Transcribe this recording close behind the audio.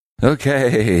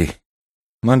Okay.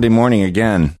 Monday morning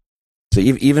again. So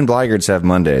even Blackguards have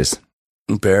Mondays.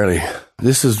 Barely.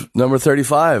 This is number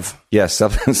 35. Yes,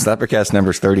 Slappercast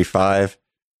number 35.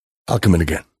 I'll come in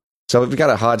again. So we've got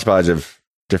a hodgepodge of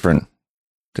different...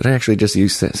 Did I actually just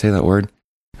say that word?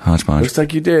 Hodgepodge. Looks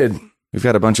like you did. We've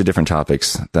got a bunch of different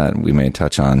topics that we may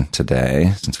touch on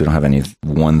today, since we don't have any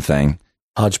one thing.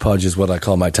 Hodgepodge is what I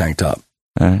call my tank top.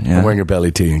 Yeah. I'm wearing a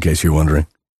belly tee, in case you're wondering.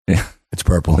 Yeah. It's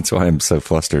purple. That's why I'm so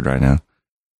flustered right now.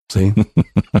 See?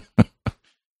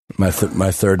 my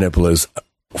third nipple is...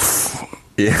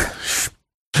 Yeah.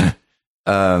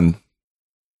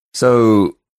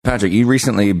 So, Patrick, you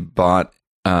recently bought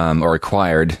or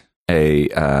acquired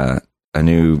a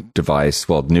new device,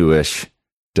 well, newish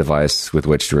device with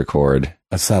which to record.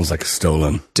 That sounds like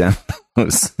stolen.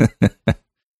 Demos.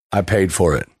 I paid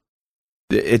for it.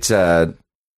 It's a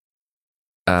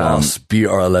Boss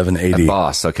BR1180. A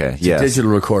Boss, okay. It's a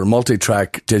digital recorder,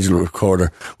 multi-track digital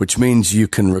recorder, which means you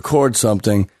can record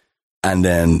something and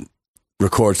then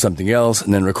record something else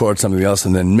and then record something else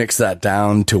and then mix that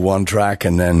down to one track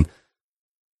and then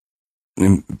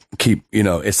keep,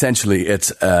 essentially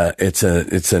it's a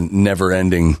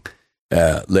never-ending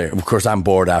layer. Of course, I'm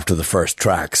bored after the first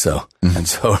track, and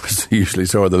so usually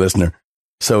so are the listener.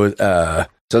 So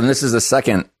this is the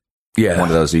second one of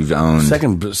those you've owned.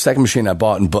 Second machine I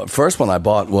bought, but first one I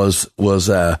bought was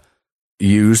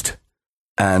used,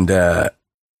 and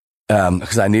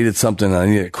because I needed something, I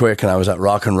needed it quick, and I was at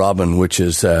Rockin' Robin, which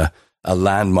is a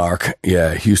landmark,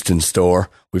 Houston store.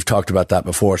 We've talked about that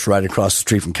before. It's right across the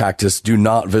street from Cactus. Do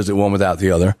not visit one without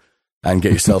the other, and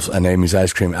get yourself an Amy's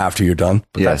ice cream after you're done.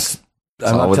 But yes,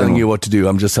 I'm not telling you what to do.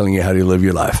 I'm just telling you how to live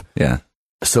your life. Yeah.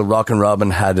 So Rockin'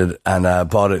 Robin had it, and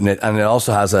bought it, and it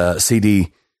also has a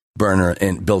CD burner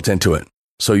built into it,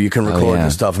 so you can record the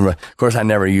stuff. And of course, I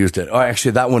never used it. Oh,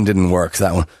 actually, that one didn't work.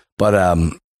 That one, but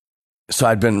so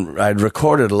I'd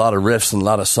recorded a lot of riffs and a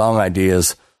lot of song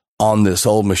ideas on this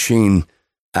old machine,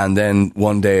 and then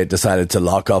one day it decided to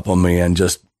lock up on me, and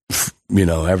just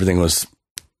everything was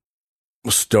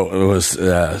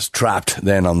trapped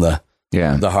then on the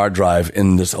hard drive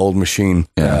in this old machine.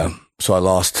 So I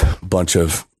lost a bunch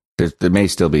of. There may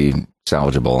still be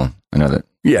salvageable. I know that.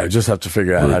 Yeah, just have to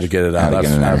figure out how to get it out.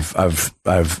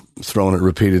 I've thrown it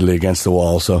repeatedly against the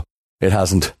wall, so it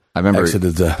hasn't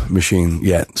exited the machine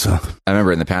yet. So I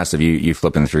remember in the past of you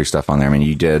flipping through stuff on there. I mean,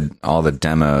 you did all the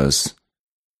demos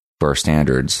for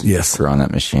standards. Yes, for on that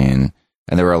machine,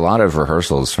 and there were a lot of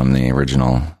rehearsals from the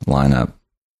original lineup,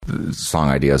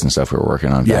 song ideas and stuff we were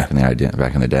working on back in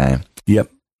the day. Yep.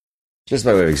 Just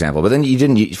by way of example, but then you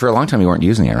didn't for a long time. You weren't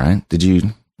using it, right? Did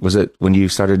you? Was it when you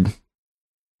started?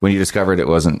 When you discovered it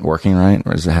wasn't working right,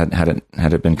 or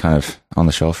had it been kind of on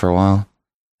the shelf for a while,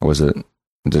 or did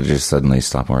it just suddenly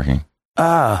stop working?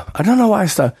 I don't know why I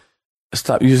stopped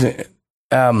using it.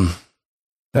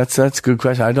 That's a good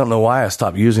question. I don't know why I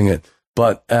stopped using it,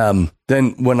 but then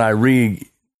when I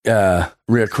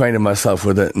reacquainted myself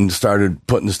with it and started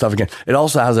putting the stuff again, it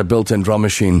also has a built-in drum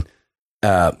machine.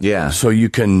 So you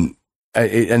can,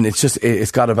 and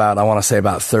it's got about, I want to say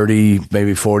about 30,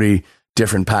 maybe 40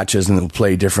 different patches, and it'll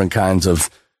play different kinds of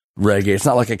reggae. It's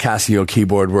not like a Casio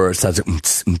keyboard where it says, the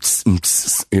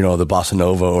bossa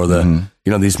nova or the,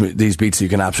 these beats you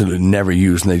can absolutely never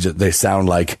use, and they sound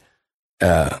like,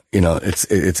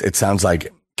 it sounds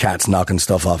like cats knocking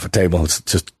stuff off a table. It's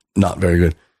just not very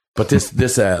good. But this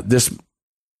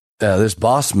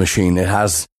Boss machine, it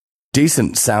has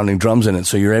decent sounding drums in it,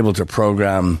 so you're able to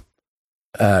program.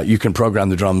 You can program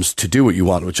the drums to do what you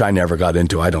want, which I never got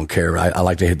into. I don't care. I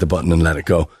like to hit the button and let it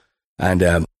go.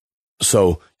 And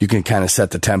so you can kind of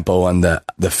set the tempo and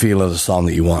the feel of the song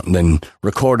that you want, and then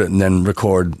record it, and then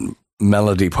record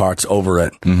melody parts over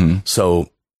it. Mm-hmm. So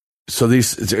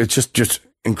it's just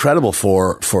incredible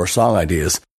for song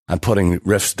ideas and putting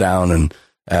riffs down, and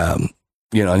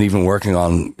and even working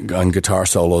on guitar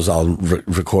solos. I'll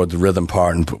record the rhythm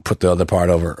part and put the other part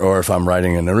over. Or if I'm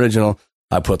writing an original,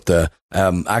 I put the,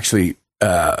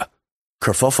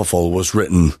 Kerfuffle was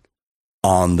written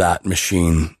on that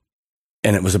machine,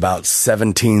 and it was about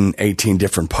 17, 18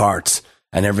 different parts,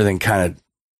 and everything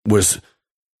was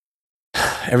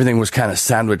kind of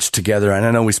sandwiched together. And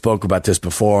I know we spoke about this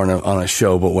before on a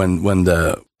show, but when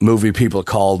the movie people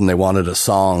called and they wanted a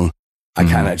song, I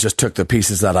kind of just took the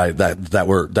pieces that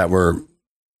were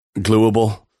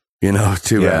gluable, they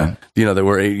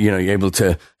were, you're able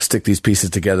to stick these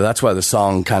pieces together. That's why the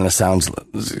song kind of sounds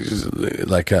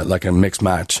like a mixed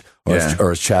match,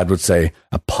 or as Chad would say,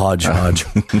 a podge hodge.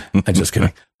 I'm just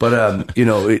kidding. But,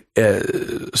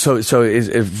 so it's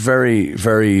very,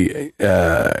 very,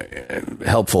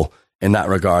 helpful in that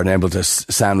regard, and able to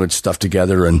sandwich stuff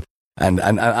together and And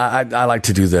I like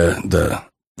to do the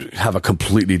have a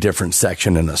completely different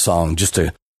section in a song just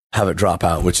to have it drop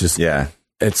out, which is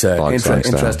it's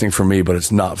interesting for me, but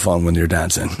it's not fun when you're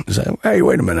dancing. It's like, hey,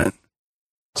 wait a minute.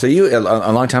 So you a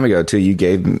long time ago too, you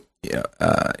gave me a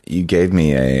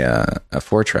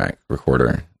 4-track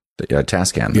recorder, a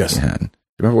Tascam that you had.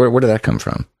 Remember where did that come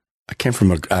from? It came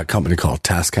from a company called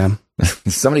Tascam.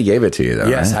 Somebody gave it to you, though.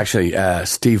 Yes, right? actually,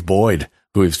 Steve Boyd,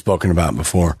 who we've spoken about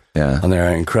before. Yeah, and they're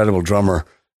an incredible drummer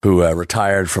who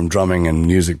retired from drumming and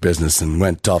music business and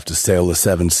went off to sail the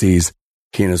 7 seas.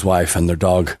 He and his wife and their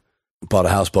dog bought a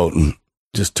houseboat and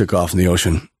just took off in the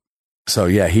ocean. So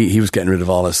yeah, he was getting rid of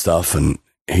all his stuff, and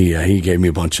he gave me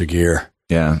a bunch of gear.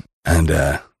 Yeah, and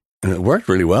it worked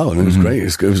really well. I mean, it was great.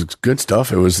 It was good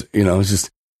stuff. It was, it was just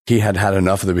he had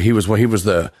enough of it. He was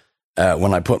the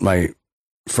when I put my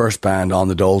first band On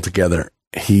the Dole together.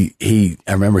 I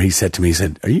remember he said to me, he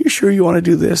said, "Are you sure you want to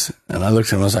do this?" And I looked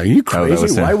at him, I was like, "Are you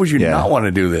crazy? Why would you not want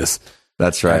to do this?"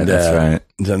 That's right. And, that's right.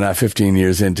 Then 15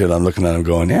 years into it, I'm looking at him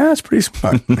going, "Yeah, it's pretty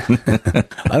smart."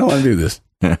 I don't want to do this.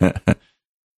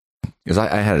 Because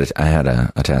I had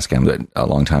a Tascam that a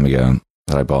long time ago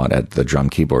that I bought at the drum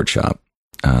keyboard shop,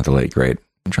 the late great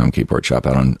drum keyboard shop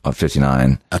out on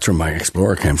 59. That's where my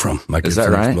Explorer came from. Is that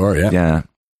right? Explorer, yeah. Yeah.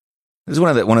 This is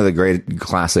one of the great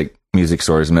classic music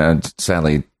stores.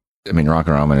 Sadly, Rock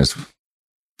and Roman is,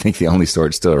 I think, the only store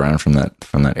that's still around from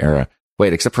that era.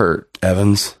 Wait, except for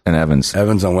Evans and Evans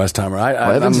on Westheimer.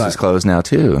 Evans is closed now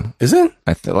too. Is it?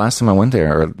 The last time I went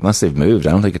there, or unless they've moved,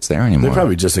 I don't think it's there anymore. They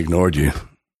probably just ignored you.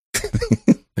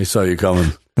 They saw you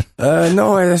coming.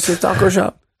 No, it's a taco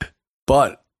shop.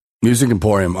 But Music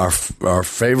Emporium, our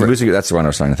favorite. That's the one I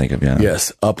was trying to think of. Yeah.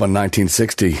 Yes, up on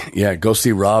 1960. Yeah, go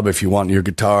see Rob if you want your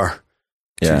guitar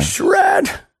to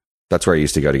shred. That's where I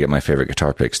used to go to get my favorite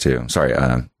guitar picks too. Sorry,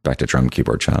 back to drum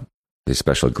keyboard shop. These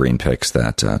special green picks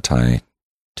that Ty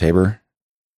Tabor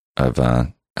of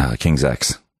King's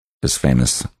X is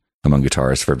famous among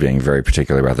guitarists for being very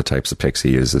particular about the types of picks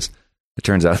he uses. It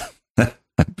turns out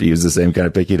he uses the same kind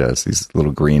of pick he does. These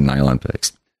little green nylon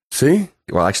picks. See?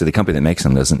 Well, actually, the company that makes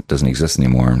them doesn't exist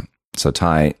anymore. So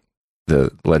Ty,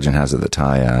 the legend has it that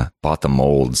Ty bought the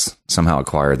molds, somehow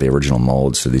acquired the original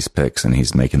molds for these picks, and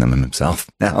he's making them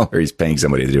himself now, or he's paying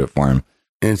somebody to do it for him.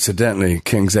 Incidentally,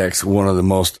 King's X, one of the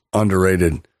most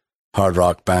underrated hard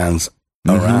rock bands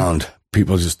around.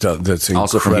 People just that's incredible.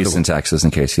 Also from Houston, Texas,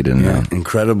 in case you didn't know.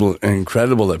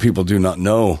 Incredible that people do not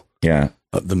know. Yeah,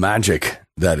 the magic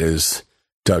that is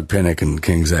Doug Pinnick and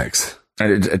King's X.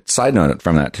 And a side note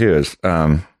from that too is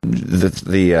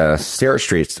the Sterrett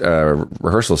Street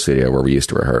rehearsal studio where we used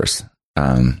to rehearse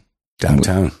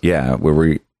downtown. Right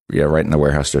in the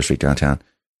warehouse, Sterrett Street downtown.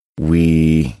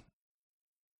 We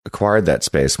acquired that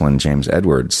space when James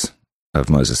Edwards of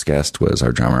Moses Guest was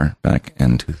our drummer back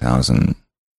in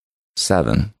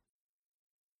 2007,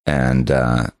 and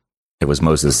it was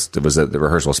the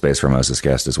rehearsal space for Moses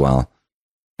Guest as well.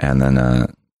 And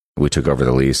then we took over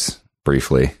the lease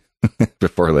briefly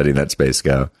before letting that space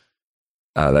go.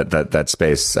 That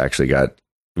space actually got,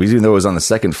 even though it was on the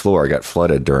second floor, it got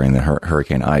flooded during the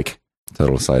Hurricane Ike.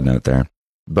 Total side note there.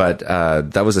 But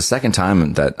that was the second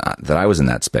time that I was in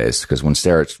that space, because when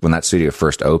that studio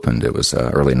first opened, it was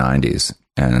early 90s.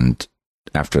 And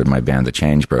after my band The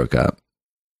Change broke up,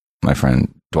 my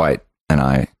friend Dwight and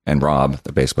I and Rob,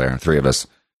 the bass player, 3 of us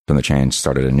from The Change,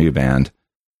 started a new band.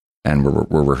 And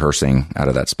we're rehearsing out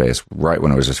of that space right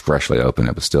when it was just freshly open.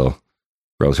 It was still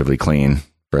relatively clean,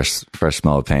 fresh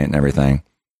smell of paint and everything.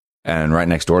 And right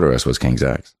next door to us was King's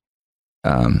X,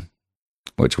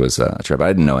 which was a trip. I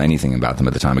didn't know anything about them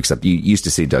at the time, except you used to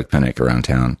see Doug Pinnick around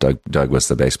town. Doug was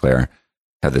the bass player.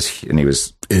 Had this, and he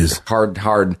was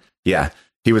hard. Yeah,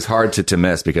 he was hard to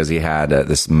miss because he had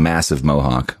this massive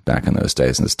mohawk back in those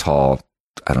days, and this tall,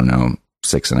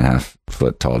 6.5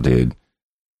 foot tall dude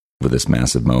with this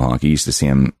massive mohawk. You used to see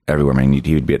him everywhere. I mean,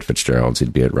 he would be at Fitzgerald's,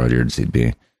 he'd be at Rudyard's, he'd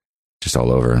be just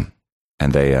all over.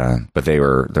 And but they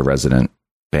were the resident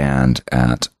band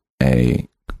at a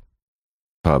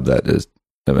pub that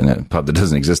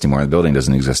doesn't exist anymore. The building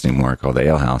doesn't exist anymore, called the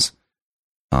Ale House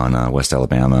on West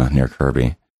Alabama near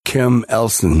Kirby. Kim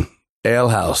Elson, Ale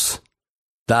House.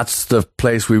 That's the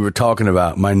place we were talking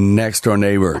about. My next door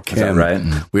neighbor, Kim. Is that right?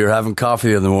 We were having coffee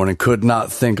the other morning. Could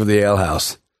not think of the Ale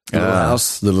House. The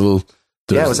little house,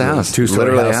 it was a house,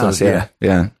 2-story house.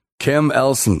 Yeah. Kim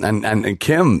Elson and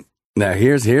Kim. Now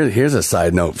here's a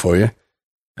side note for you.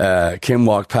 Kim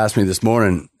walked past me this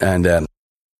morning and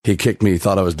he kicked me. He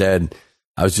thought I was dead.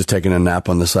 I was just taking a nap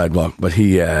on the sidewalk. But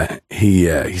he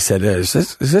said, "Is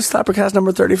this Slappercast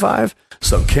number 35?"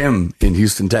 So Kim in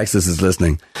Houston, Texas, is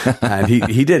listening, and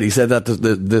he did. He said that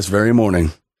this very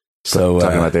morning. So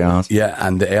Talking about the Ale House? Yeah,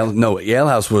 and the Ale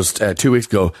House was 2 weeks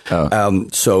ago. Oh.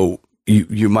 So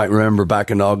you might remember back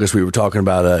in August we were talking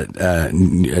about a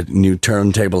new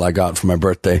turntable I got for my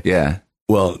birthday. Yeah.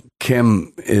 Well,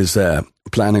 Kim is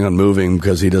planning on moving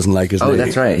because he doesn't like his.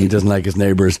 That's right. He doesn't like his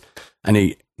neighbors, and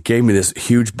he gave me this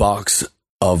huge box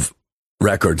of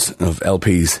records of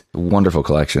LPs. Wonderful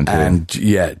collection too. And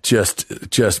yeah, just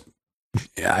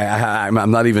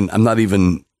I'm not even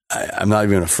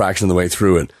a fraction of the way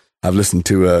through it. I've listened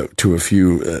to a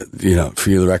few a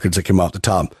few of the records that came off the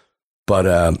top, but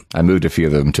I moved a few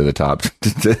of them to the top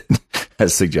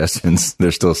as suggestions.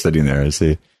 They're still sitting there. I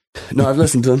see. No, I've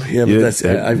listened to them. Yeah, but that's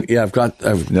I've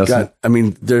got. I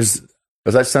mean, there's.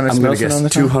 Was that Stunner I'm going to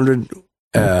guess 200.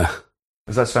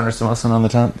 Was that Stunner Smilson on the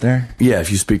top there? Yeah,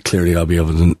 if you speak clearly, I'll be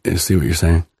able to see what you're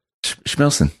saying.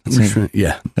 Schmilson.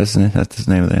 Yeah, that's the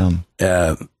name of the album.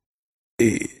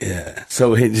 Yeah.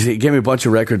 So he gave me a bunch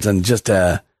of records and just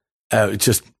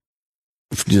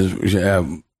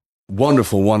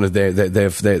wonderful one.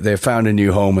 They've found a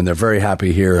new home and they're very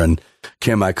happy here. And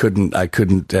Kim, I can't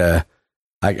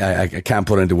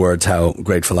put into words how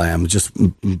grateful I am. Just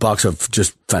a box of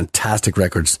just fantastic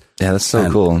records. Yeah, that's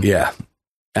so cool. Yeah.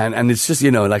 And it's just,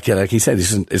 like he said,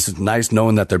 it's nice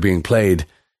knowing that they're being played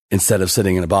instead of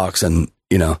sitting in a box. And,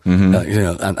 and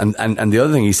the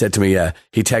other thing he said to me,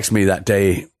 he texted me that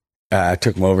day, I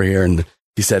took him over here and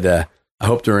he said, I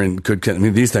hope they're in good condition. I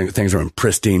mean, these things are in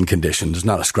pristine condition. There's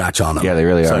not a scratch on them. Yeah, they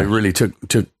really are. So he really took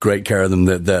great care of them.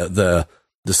 The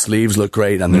sleeves look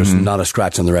great and there's not a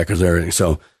scratch on the records or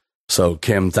anything. So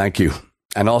Kim, thank you.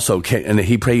 And also, and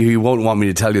he won't want me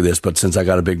to tell you this, but since I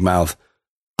got a big mouth,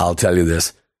 I'll tell you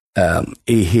this.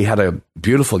 He had a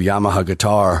beautiful Yamaha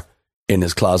guitar in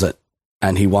his closet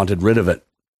and he wanted rid of it.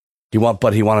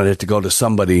 But he wanted it to go to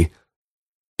somebody,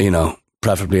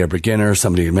 preferably a beginner,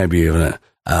 somebody maybe even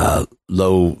a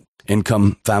low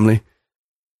income family.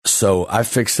 So I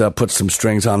fixed it up, put some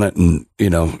strings on it and,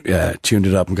 tuned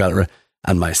it up and got it.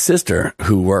 And my sister,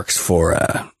 who works for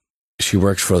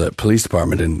the police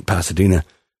department in Pasadena,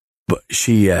 but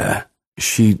she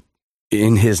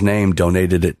in his name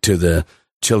donated it to the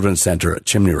Children's Center at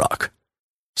Chimney Rock.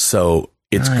 So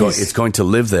it's going to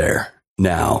live there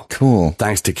now. Cool.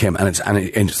 Thanks to Kim. And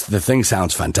the thing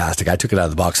sounds fantastic. I took it out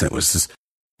of the box and it was just,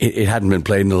 it hadn't been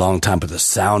played in a long time, but the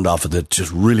sound off of it,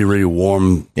 just really, really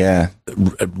warm,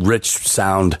 rich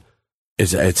sound.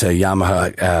 It's a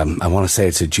Yamaha. I want to say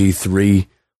it's a G3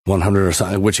 100 or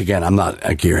something, which again, I'm not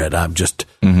a gearhead. I'm just,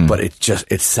 but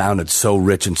it sounded so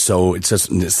rich and so, it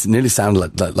nearly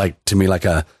sounded like to me, like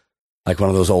one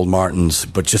of those old Martins,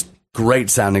 but just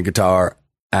great sounding guitar.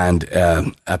 And,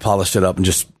 I polished it up and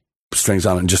just strings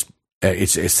on it and just,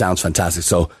 it sounds fantastic.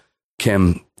 So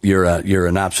Kim, you're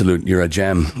a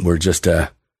gem. We're just,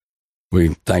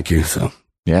 we thank you. So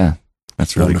yeah,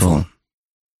 that's really cool.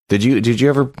 Did you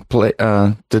ever play,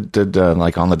 did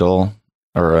like On the Dole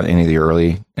or any of the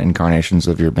early incarnations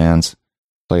of your bands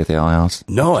play at the Ale House?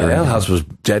 No, the Ale House was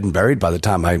dead and buried by the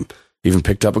time I even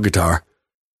picked up a guitar.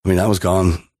 I mean, that was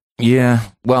gone. Yeah.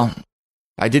 Well,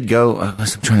 I did go, I'm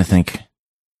trying to think.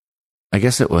 I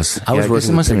guess it was, I guess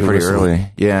it must have been pretty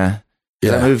early. Yeah.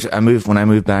 Yeah. I moved when I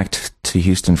moved back to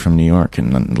Houston from New York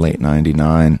in late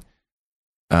 99.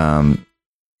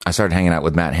 I started hanging out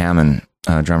with Matt Hammond,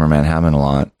 drummer Matt Hammond, a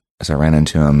lot as I ran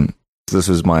into him. This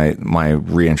was my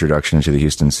reintroduction to the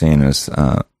Houston scene. Is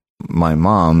my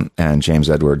mom and James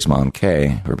Edwards' mom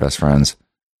Kay, who are best friends,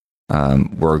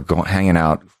 were hanging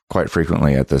out quite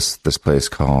frequently at this place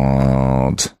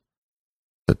called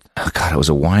it was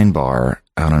a wine bar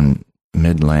out on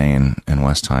Mid Lane in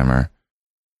Westheimer.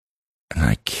 And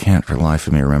I can't for the life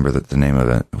of me remember the name of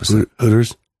it. It was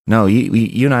Hooters? No,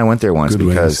 you and I went there once Good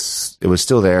because it was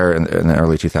still there in the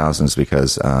early 2000s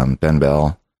because Ben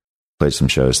Bell played some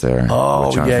shows there.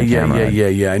 Oh,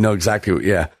 yeah. I know exactly.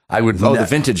 Yeah. I would. The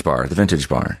Vintage Bar.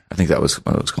 I think that was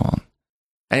what it was called.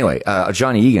 Anyway,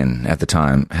 John Egan at the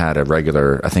time had a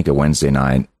regular, I think a Wednesday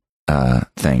night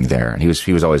thing there. And he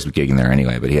was always gigging there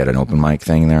anyway, but he had an open mic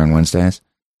thing there on Wednesdays.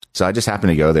 So I just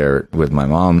happened to go there with my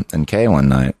mom and Kay one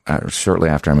night, shortly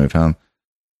after I moved home.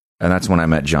 And that's when I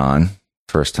met John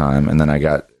first time. And then I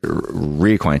got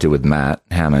reacquainted with Matt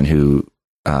Hammond, who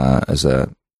is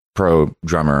a pro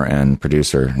drummer and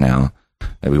producer now.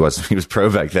 He was pro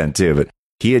back then too, but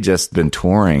he had just been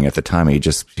touring at the time.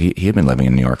 He had been living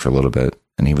in New York for a little bit.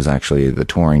 And he was actually the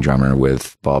touring drummer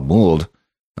with Bob Mould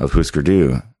of Husker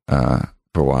Du for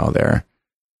a while there.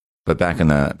 But back in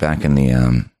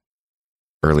the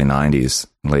early 90s,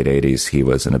 late 80s, he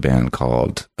was in a band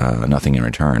called Nothing in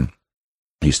Return,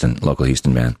 local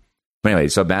Houston band. But anyway,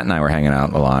 so Matt and I were hanging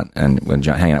out a lot, and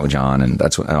hanging out with John, and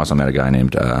that's when I also met a guy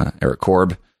named Eric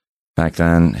Korb back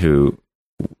then, who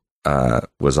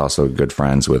was also good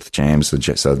friends with James.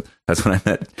 So that's when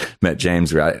I met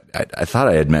James. I thought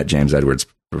I had met James Edwards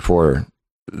before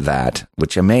that,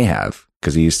 which I may have,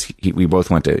 because we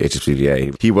both went to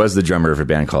HSPVA. He was the drummer of a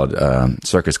band called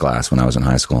Circus Glass when I was in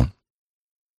high school,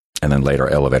 and then later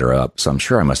Elevator Up. So I'm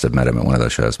sure I must have met him at one of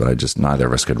those shows, but neither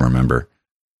of us could remember.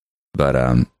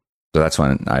 But so that's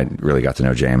when I really got to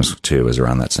know James too. Was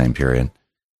around that same period.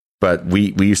 But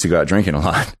we used to go out drinking a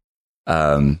lot.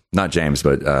 Not James,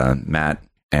 but Matt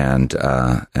and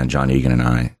John Egan and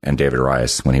I and David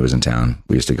Rice when he was in town.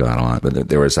 We used to go out a lot. But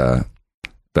there was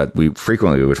but we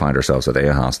frequently would find ourselves at the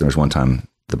Ale House. There was one time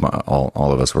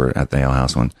all of us were at the Ale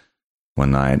House one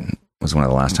night. It was one of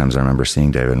the last times I remember seeing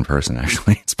David in person.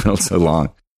 Actually, it's been so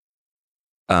long.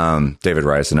 David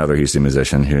Rice, another Houston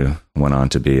musician who went on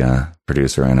to be a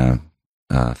producer and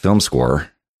a film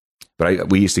scorer. But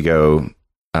we used to go,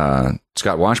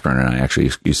 Scott Washburn and I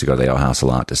actually used to go to the Ale House a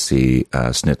lot to see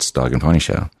Snit's Dog and Pony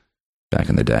Show back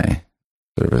in the day.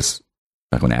 There was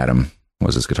back when Adam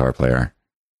was his guitar player.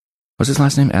 What's his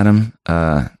last name? Adam?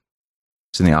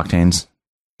 He's in the Octanes.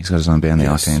 He's got his own band, the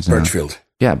Octanes. Birchfield.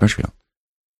 Yeah, Birchfield.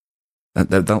 That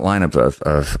lineup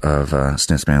of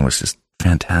Snit's band was just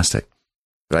fantastic.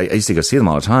 But I used to go see them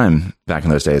all the time back in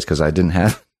those days because I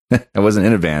wasn't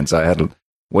in a band, so I had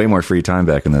way more free time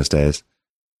back in those days.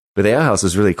 But the Ale House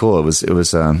was really cool. It was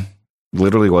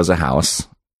literally was a house,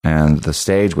 and the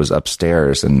stage was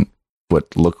upstairs in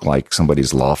what looked like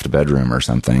somebody's loft bedroom or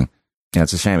something. Yeah,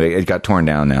 it's a shame. It got torn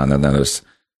down now. And then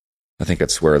I think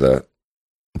it's where the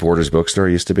Borders bookstore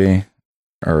used to be,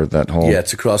 or that whole. Yeah,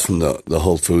 it's across from the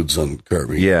Whole Foods on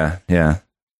Kirby. Yeah.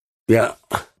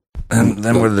 And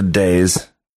then were the days.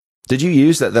 Did you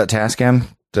use that Tascam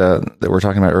that we were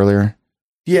talking about earlier?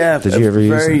 Yeah, did you ever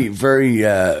use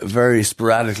it? Very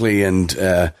sporadically and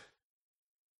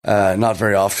not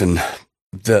very often.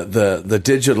 The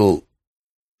digital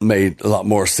made a lot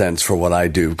more sense for what I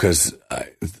do because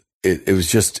it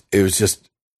was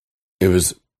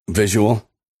visual.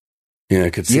 You know,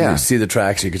 you could see the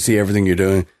tracks, you could see everything you're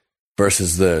doing.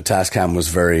 Versus the Tascam was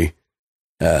very,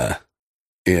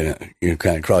 you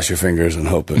kind of cross your fingers and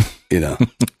hope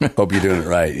hope you're doing it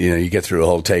right. You know, you get through a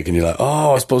whole take and you're like,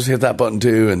 oh, I was supposed to hit that button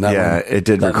too, and that one, it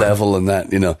did that level and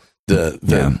that. You know,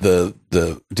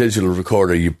 the digital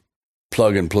recorder you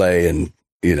plug and play, and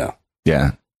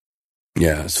yeah.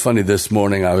 It's funny. This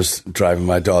morning I was driving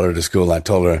my daughter to school. And I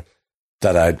told her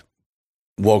that I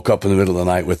woke up in the middle of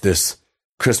the night with this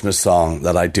Christmas song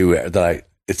that I do.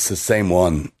 It's the same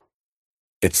one.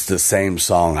 It's the same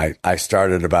song. I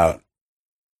started about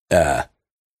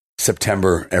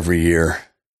September every year,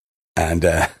 and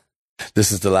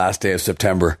this is the last day of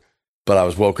September. But I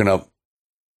was woken up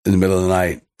in the middle of the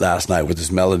night last night with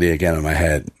this melody again in my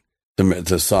head.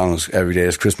 The song's "Every Day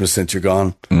Is Christmas Since You're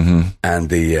Gone,"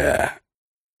 and it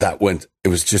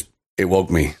woke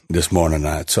me this morning.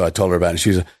 So I told her about it. And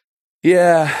she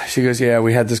goes, yeah,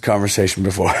 we had this conversation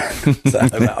before. So I'm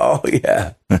like, oh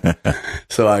yeah.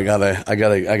 So I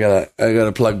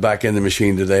gotta plug back in the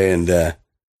machine today and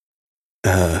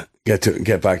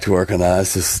get back to work on that.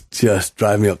 It's just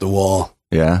drive me up the wall.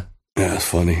 Yeah, it's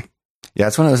funny. Yeah,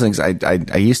 it's one of those things.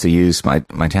 I used to use my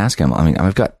Tascam. I mean,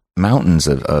 I've got mountains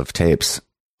of tapes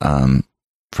from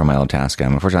my old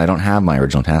Tascam. Unfortunately, I don't have my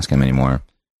original Tascam anymore.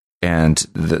 And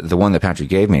the one that Patrick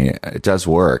gave me, it does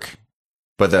work.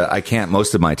 But I can't,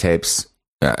 most of my tapes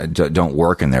don't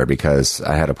work in there because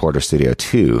I had a Porter Studio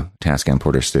 2, Tascam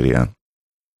Porter Studio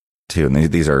 2. And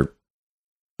these are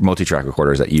multi-track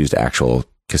recorders that used actual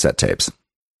cassette tapes,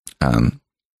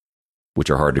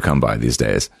 which are hard to come by these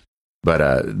days. But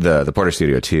the Porter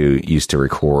Studio 2 used to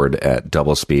record at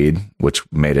double speed, which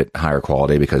made it higher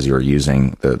quality because you were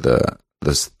using the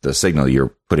signal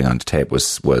you're putting onto tape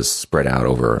was spread out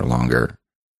over a longer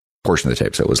portion of the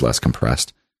tape, so it was less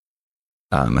compressed.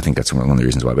 I think that's one of the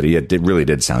reasons why. But it really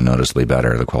did sound noticeably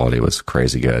better. The quality was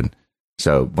crazy good.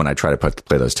 So when I try to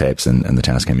play those tapes and the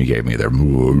Tascam you gave me, they're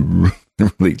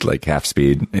really like half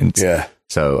speed. Yeah.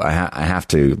 So I have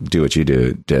to do what you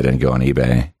did and go on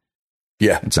eBay.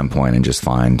 Yeah. At some point and just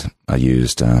find a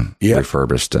used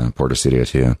refurbished Porter Studio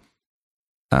 2.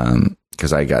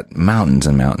 Because I got mountains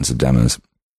and mountains of demos.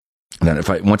 And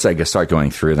then once I start going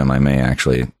through them, I may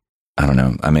actually, I don't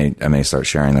know, I may start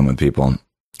sharing them with people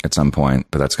at some point,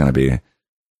 but that's going to be a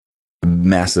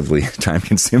massively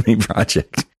time-consuming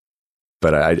project.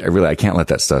 But I can't let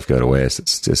that stuff go to waste.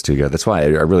 It's just too good. That's why I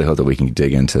really hope that we can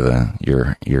dig into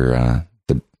the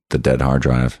dead hard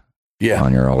drive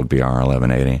on your old BR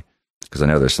 1180. because I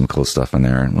know there's some cool stuff in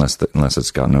there, unless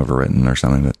it's gotten overwritten or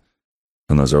something. But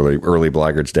from those early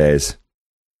Blaggards days,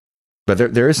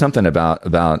 but there is something about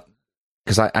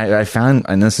because I found,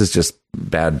 and this is just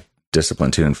bad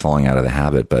discipline too, and falling out of the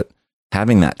habit, but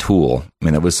having that tool, I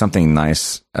mean, it was something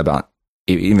nice about,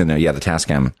 even though, the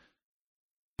Tascam,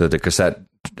 the cassette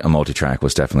multi-track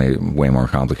was definitely way more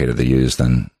complicated to use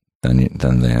than the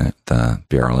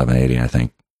BR1180. I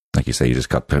think, like you say, you just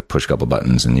push a couple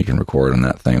buttons and you can record on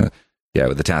that thing. Yeah,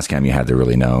 with the Tascam, you had to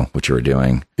really know what you were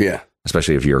doing. Yeah,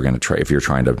 especially if you're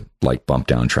trying to like bump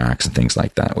down tracks and things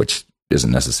like that, which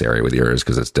isn't necessary with yours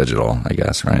because it's digital, I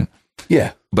guess, right?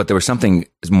 Yeah. But there was something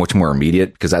much more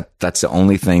immediate, because that's the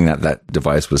only thing that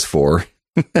device was for.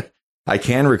 I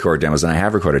can record demos, and I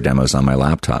have recorded demos on my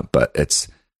laptop, but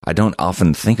I don't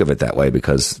often think of it that way,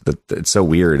 because it's so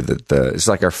weird that it's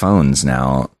like our phones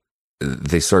now,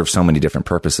 they serve so many different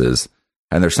purposes.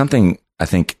 And there's something, I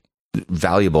think,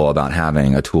 valuable about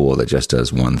having a tool that just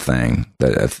does one thing.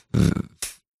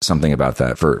 Something about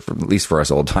that, for at least for us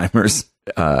old timers,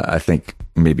 I think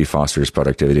maybe fosters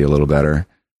productivity a little better.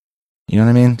 You know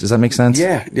what I mean? Does that make sense?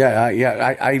 Yeah.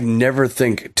 I never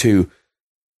think to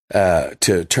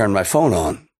turn my phone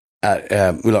on.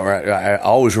 I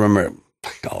always remember,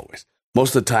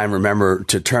 most of the time, remember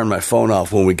to turn my phone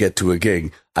off when we get to a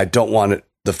gig. I don't want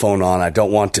the phone on. I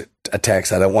don't want a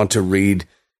text. I don't want to read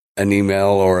an email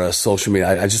or a social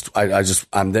media.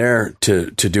 I'm there to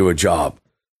do a job.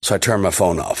 So I turn my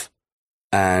phone off.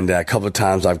 And a couple of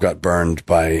times I've got burned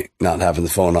by not having the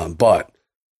phone on, but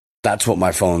that's what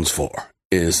my phone's for,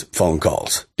 is phone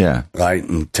calls. Yeah. Right.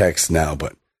 And text now.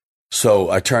 But so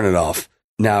I turn it off.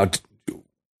 Now,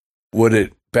 would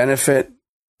it benefit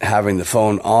having the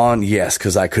phone on? Yes.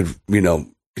 Cause I could,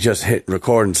 just hit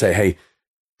record and say, hey,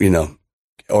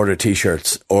 order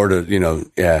t-shirts, order,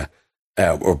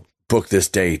 or book this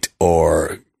date,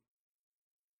 or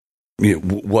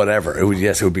whatever. It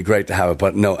would be great to have it,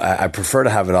 but no, I prefer to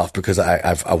have it off, because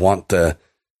I want I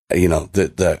got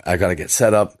to get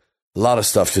set up, a lot of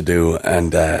stuff to do,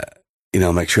 and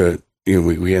make sure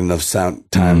we get enough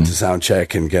sound time to sound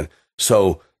check and get.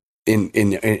 So in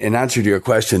answer to your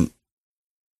question,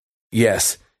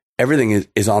 yes, everything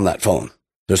is on that phone.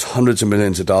 There's hundreds of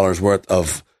millions of dollars worth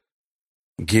of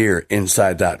gear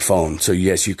inside that phone. So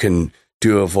yes, you can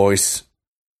do a voice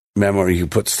memo, you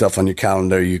put stuff on your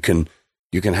calendar, you can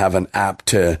have an app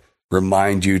to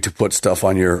remind you to put stuff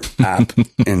on your app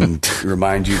and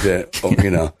remind you to,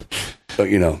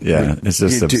 yeah, it's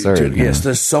just absurd. Yes,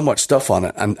 there's so much stuff on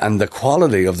it, and the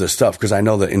quality of the stuff, because I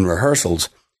know that in rehearsals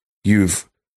you've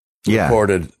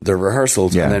recorded the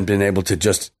rehearsals and then been able to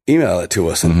just email it to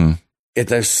us, and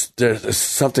there's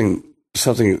something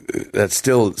that's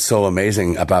still so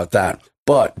amazing about that.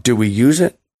 But do we use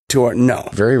it? No,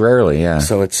 very rarely. Yeah.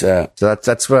 So it's so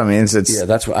that's what I mean.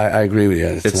 That's what I agree with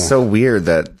you. It's so weird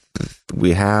that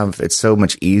it's so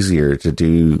much easier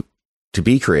to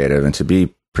be creative and to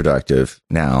be productive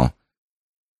now,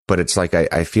 but it's like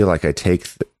I feel like I take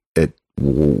it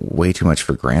way too much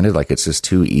for granted. Like it's just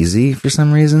too easy for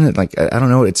some reason. I don't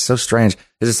know. It's so strange.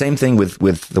 It's the same thing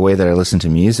with the way that I listen to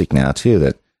music now too.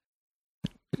 That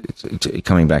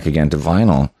coming back again to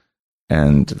vinyl.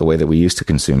 And the way that we used to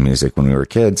consume music when we were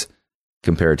kids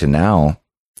compared to now.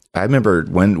 I remember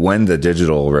when the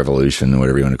digital revolution,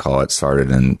 whatever you want to call it, started,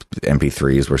 and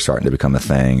MP3s were starting to become a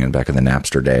thing, and back in the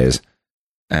Napster days,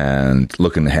 and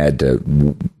looking ahead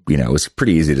to, it was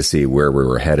pretty easy to see where we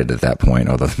were headed at that point,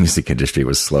 although the music industry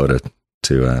was slow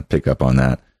to pick up on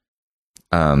that.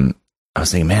 I was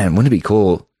saying, man, wouldn't it be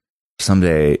cool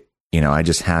someday, I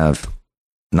just have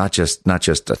not just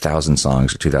 1,000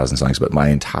 songs or 2,000 songs, but my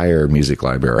entire music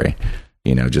library,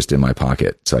 just in my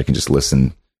pocket. So I can just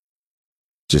listen,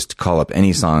 just call up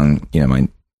any song,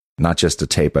 not just a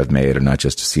tape I've made, or not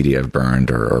just a CD I've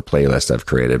burned, or a playlist I've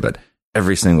created, but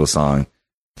every single song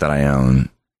that I own.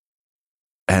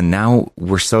 And now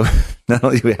not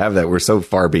only do we have that, we're so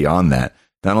far beyond that.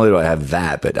 Not only do I have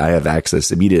that, but I have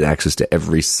immediate access to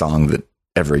every song that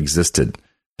ever existed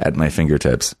at my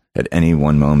fingertips at any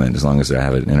one moment, as long as I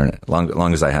have an internet,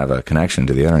 long as I have a connection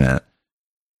to the internet.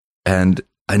 And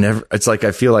it's like,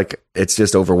 I feel like it's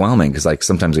just overwhelming, because like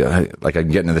sometimes I can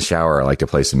get into the shower, I like to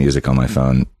play some music on my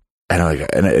phone,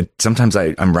 and sometimes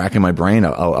I'm racking my brain.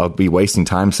 I'll be wasting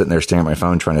time sitting there staring at my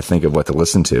phone trying to think of what to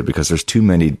listen to, because there's too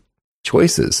many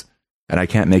choices and I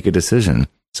can't make a decision.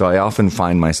 So I often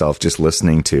find myself just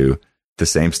listening to the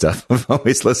same stuff I've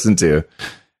always listened to.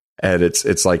 And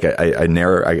it's like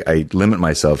I limit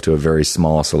myself to a very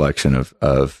small selection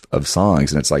of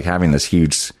songs, and it's like having this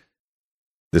huge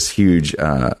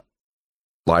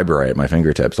library at my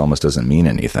fingertips almost doesn't mean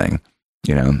anything.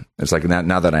 You know, it's like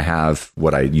now that I have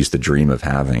what I used to dream of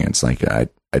having, it's like I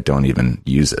don't even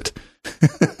use it.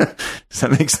 Does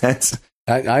that make sense?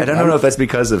 I don't know if that's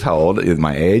because of how old,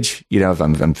 my age. You know, if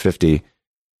I'm 50,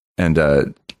 and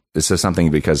this is something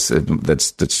because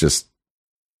that's just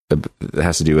it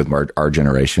has to do with our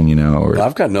generation. You know, or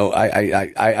I've got no.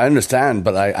 I understand,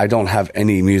 but I don't have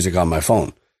any music on my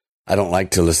phone. I don't like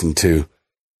to listen to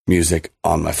music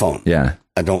on my phone. Yeah.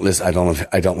 I don't listen. I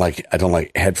don't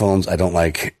like headphones. I don't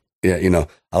like, you know,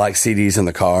 I like CDs in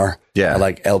the car. Yeah. I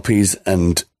like LPs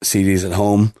and CDs at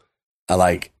home. I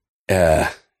like,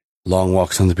 long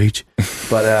walks on the beach.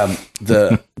 But,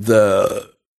 the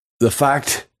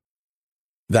fact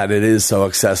that it is so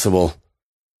accessible,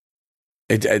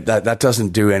 that doesn't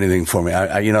do anything for me.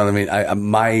 You know what I mean?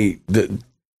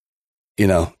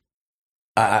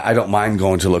 I don't mind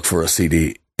going to look for a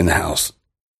CD in the house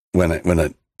when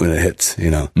it hits,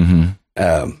 you know.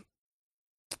 Mm-hmm.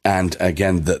 And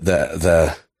again,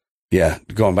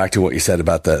 going back to what you said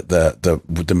about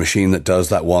the machine that does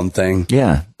that one thing.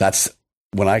 Yeah. That's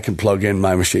when I can plug in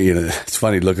my machine. You know, it's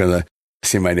funny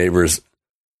see my neighbors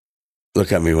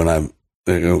look at me when I'm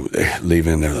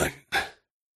leaving. They're like,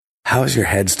 how is your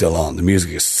head still on? The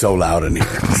music is so loud in here.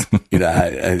 You know,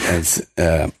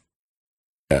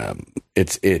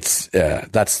 that's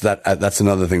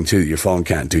another thing too that your phone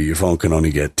can't do. Your phone can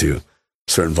only get to a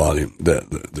certain volume.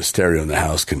 The stereo in the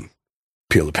house can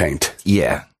peel the paint.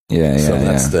 Yeah. So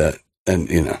that's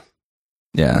you know.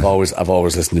 Yeah. I've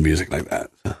always listened to music like that.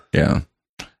 So. Yeah.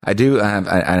 I do.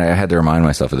 I had to remind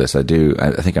myself of this. I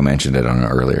think I mentioned it on an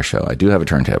earlier show. I do have a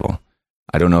turntable.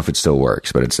 I don't know if it still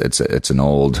works, but it's an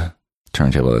old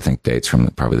turntable that I think dates from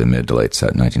probably the mid to late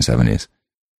 1970s,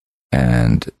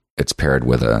 and it's paired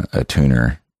with a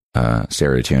tuner,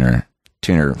 stereo tuner.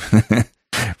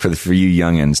 For you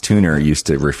youngins, tuner used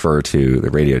to refer to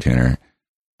the radio tuner,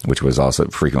 which was also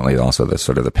frequently also the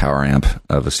sort of the power amp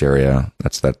of a stereo.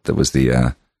 That was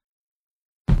the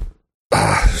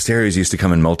stereos used to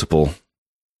come in multiple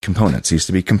components. Used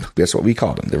to be that's what we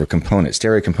called them. They were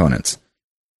stereo components.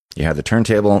 You had the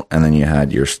turntable, and then you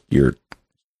had your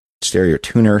stereo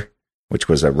tuner, which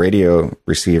was a radio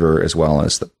receiver, as well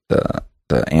as the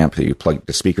amp that you plugged,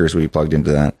 the speakers would be plugged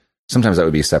into that. Sometimes that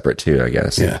would be separate too, I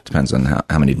guess. Yeah. It depends on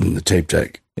how many. The tape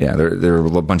deck. Yeah, there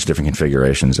were a bunch of different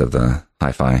configurations of the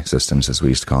hi-fi systems, as we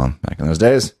used to call them back in those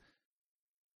days.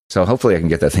 So hopefully I can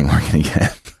get that thing working again.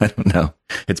 I don't know.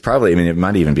 It's probably, it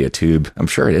might even be a tube. I'm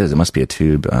sure it is. It must be a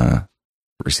tube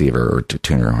receiver or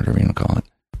tuner or whatever you want to call it.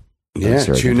 Yeah,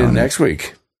 tune in next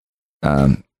week.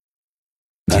 Well,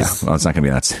 it's not going to be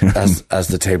that soon. as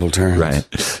the table turns. Right.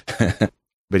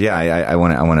 But yeah, I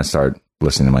want to start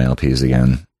listening to my LPs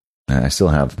again. I still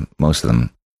have most of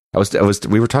them.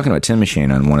 We were talking about Tin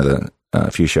Machine on one of the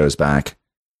few shows back,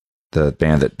 the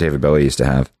band that David Bowie used to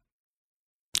have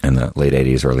in the late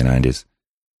 80s, early 90s.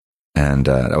 And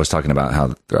I was talking about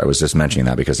how I was just mentioning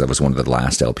that because that was one of the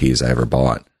last LPs I ever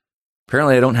bought.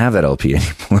 Apparently, I don't have that LP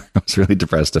anymore. I was really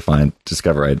depressed to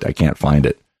discover I can't find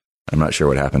it. I'm not sure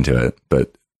what happened to it,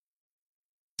 but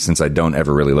since I don't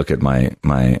ever really look at my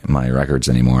records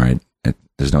anymore,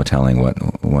 there's no telling what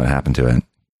happened to it.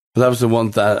 Well, that was the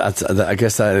one that I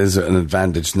guess that is an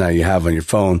advantage now you have on your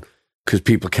phone, because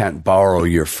people can't borrow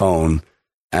your phone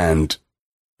and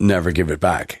never give it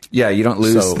back. Yeah, you don't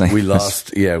lose so things. we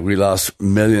lost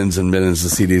millions and millions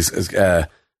of CDs.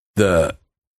 The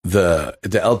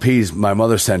LPs my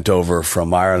mother sent over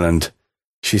from Ireland,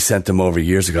 she sent them over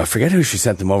years ago. I forget who she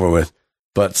sent them over with,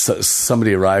 but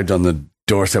somebody arrived on the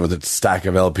doorstep with a stack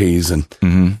of LPs, and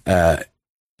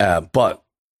but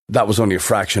that was only a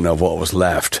fraction of what was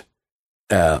left.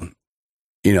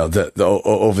 You know,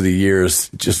 over the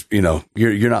years, just, you know,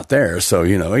 you're not there, so,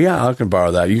 you know, yeah, I can borrow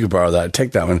that. You can borrow that.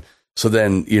 Take that one. So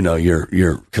then, you know,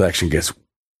 your collection gets,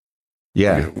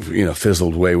 you know,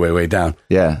 fizzled way down.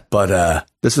 Yeah, but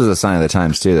this was a sign of the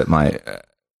times too that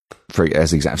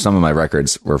some of my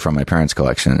records were from my parents'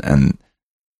 collection, and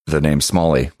the name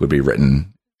Smalley would be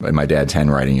written by my dad's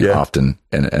handwriting often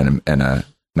in a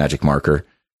magic marker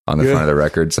on the front of the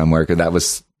record somewhere, because that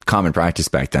was common practice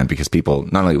back then, because people,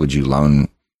 not only would you loan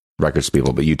records to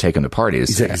people, but you take them to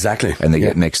parties. Exactly. And they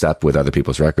get mixed up with other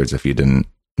people's records if you didn't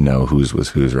know whose was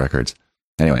whose records.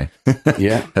 Anyway.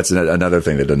 Yeah. That's another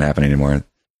thing that doesn't happen anymore.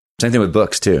 Same thing with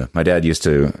books too. My dad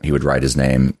he would write his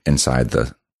name inside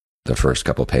the first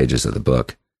couple pages of the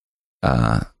book,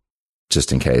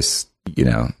 just in case, you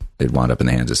know, it wound up in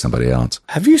the hands of somebody else.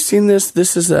 Have you seen this?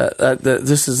 This is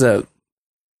a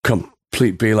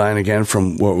complete beeline again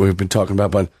from what we've been talking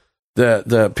about, but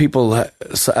the people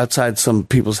outside some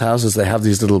people's houses, they have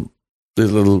these little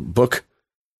book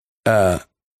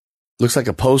looks like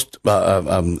a post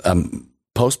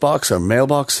box or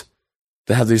mailbox.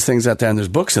 They have these things out there, and there's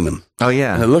books in them. Oh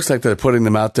yeah, and it looks like they're putting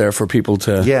them out there for people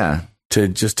to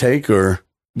just take or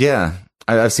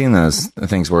I've seen those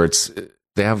things where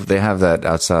they have that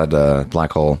outside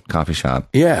Black Hole coffee shop.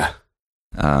 Yeah.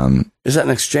 Is that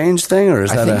an exchange thing or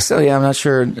is that? I think so. Yeah, I'm not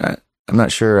sure. I'm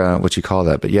not sure what you call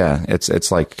that, but yeah,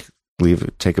 it's like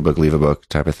take a book, leave a book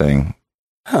type of thing.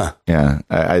 Huh. Yeah,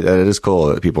 it is cool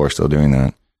that people are still doing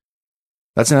that.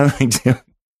 That's another thing too.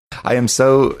 I am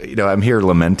so, I'm here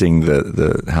lamenting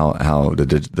how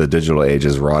the digital age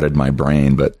has rotted my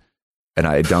brain, and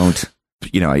I don't,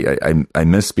 I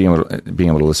miss being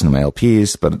able to listen to my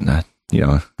LPs, but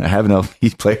I have an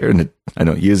LP player and I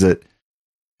don't use it.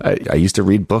 I used to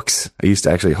read books. I used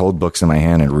to actually hold books in my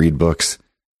hand and read books.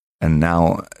 And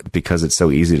now, because it's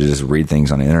so easy to just read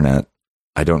things on the internet,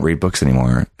 I don't read books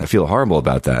anymore. I feel horrible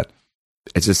about that.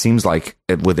 It just seems like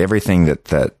with everything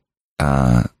that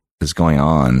is going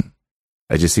on,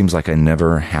 it just seems like I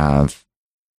never have.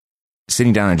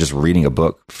 Sitting down and just reading a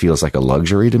book feels like a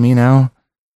luxury to me now,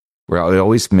 where I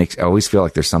always feel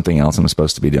like there's something else I'm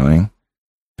supposed to be doing.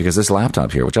 Because this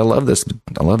laptop here, which I love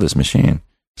this machine.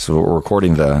 So we're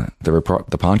recording the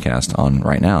podcast on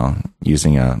right now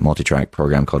using a multi-track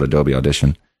program called Adobe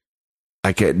Audition.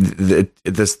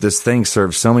 This thing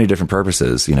serves so many different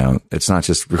purposes. It's not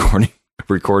just recording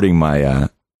the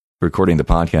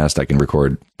podcast. I can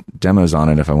record demos on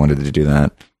it if I wanted to do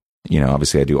that.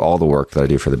 Obviously I do all the work that I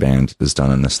do for the band is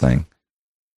done in this thing,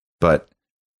 but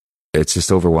it's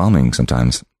just overwhelming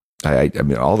sometimes. I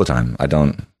mean, all the time.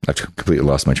 I've completely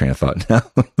lost my train of thought now.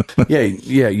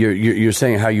 Yeah. You're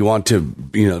saying how you want to,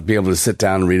 be able to sit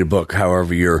down and read a book.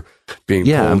 However, you're being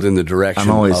pulled in the direction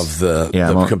of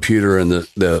the computer and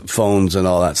the phones and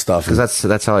all that stuff. Because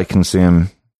that's how I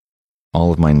consume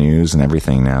all of my news and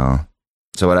everything now.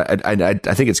 So I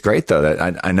think it's great though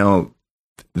that I know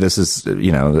this is,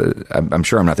 I'm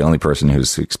sure I'm not the only person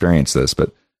who's experienced this,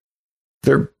 but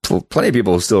there are plenty of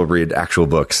people who still read actual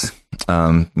books.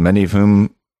 Many of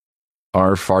whom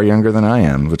are far younger than I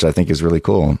am, which I think is really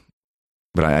cool.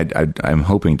 But I'm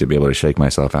hoping to be able to shake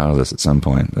myself out of this at some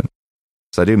point.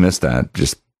 So I do miss that,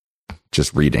 just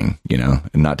reading, and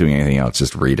not doing anything else,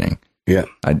 just reading. Yeah.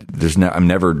 I'm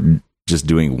never just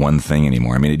doing one thing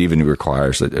anymore. I mean, it even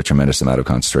requires a tremendous amount of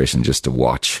concentration just to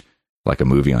watch like a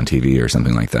movie on TV or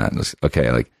something like that.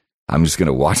 I'm just going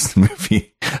to watch the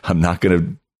movie. I'm not going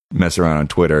to mess around on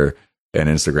Twitter and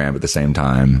Instagram at the same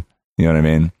time. You know what I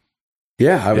mean?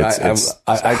 Yeah,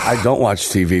 I don't watch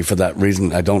TV for that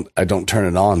reason. I don't turn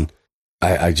it on.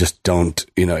 I just don't.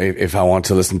 If I want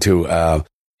to listen to a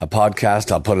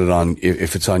podcast, I'll put it on.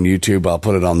 If it's on YouTube, I'll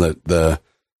put it on the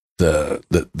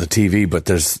TV. But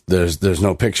there's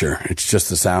no picture. It's just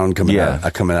the sound coming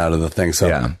out of the thing.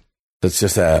 So it's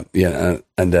just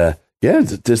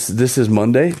This is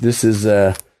Monday. This is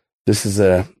the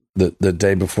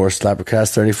day before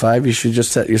Slappercast 35. You should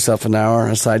just set yourself an hour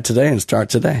aside today and start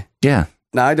today. Yeah.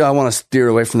 Now, I want to steer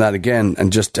away from that again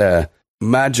and just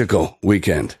magical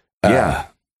weekend.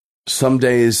 Some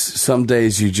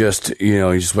days you just,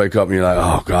 you just wake up and you're like,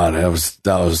 oh God, that was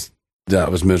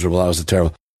miserable. That was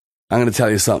terrible. I'm going to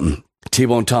tell you something.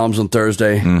 T-Bone Tom's on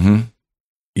Thursday. Mm-hmm.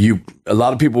 A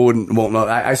lot of people won't know.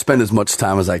 I spend as much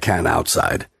time as I can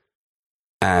outside.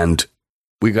 And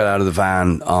we got out of the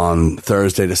van on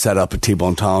Thursday to set up at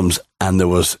T-Bone Tom's, and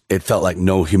it felt like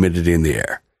no humidity in the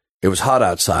air. It was hot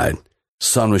outside.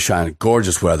 Sun was shining,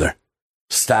 gorgeous weather.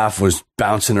 Staff was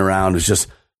bouncing around.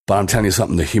 But I'm telling you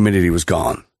something, the humidity was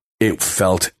gone. It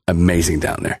felt amazing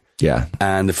down there. Yeah.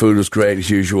 And the food was great as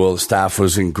usual. The staff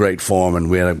was in great form, and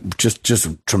we had just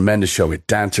a tremendous show with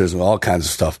dancers and all kinds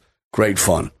of stuff. Great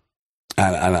fun.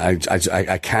 And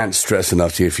I can't stress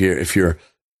enough to you if you're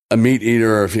a meat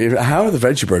eater, how are the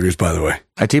veggie burgers, by the way?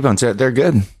 At T-Bone's, they're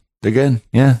good. They're good.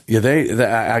 Yeah.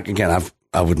 Yeah.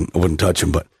 I wouldn't touch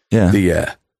them, but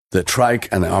the trike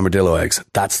and the armadillo eggs,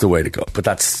 that's the way to go. But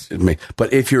that's me.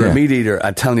 But if you're a meat eater,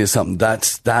 I'm telling you something,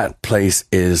 that place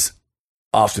is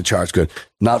off the charts good.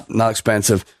 Not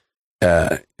expensive.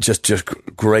 Just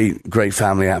great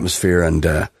family atmosphere. And,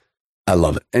 I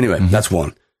love it. Anyway, that's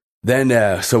one.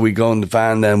 Then, so we go in the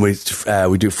van, then we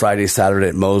do Friday, Saturday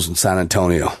at Moe's in San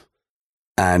Antonio.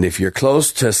 And if you're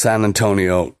close to San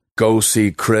Antonio, go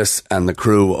see Chris and the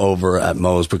crew over at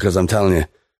Moe's, because I'm telling you,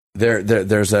 there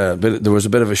was a bit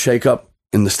of a shakeup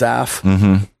in the staff,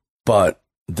 but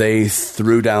they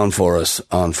threw down for us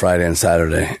on Friday and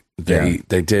Saturday. They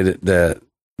did it.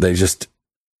 They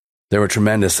were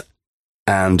tremendous.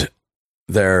 And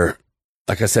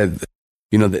like I said,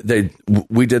 you know,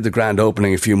 we did the grand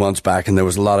opening a few months back, and there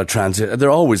was a lot of transit. There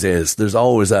always is. There's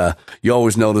always you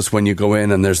always notice when you go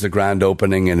in and there's the grand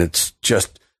opening, and it's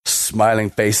just smiling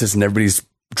faces, and everybody's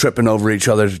tripping over each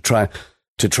other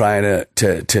to try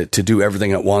to do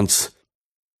everything at once.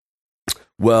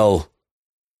 Well,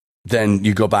 then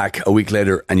you go back a week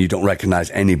later and you don't recognize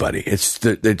anybody. It's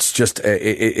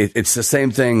the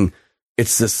same thing.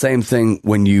 It's the same thing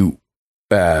when you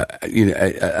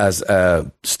as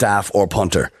a staff or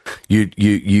punter,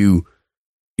 you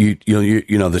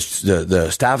know the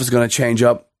staff is going to change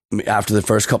up after the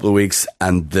first couple of weeks,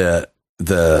 and the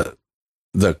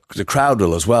crowd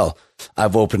will as well.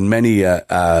 I've opened many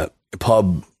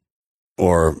pub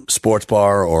or sports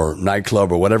bar or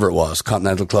nightclub or whatever it was,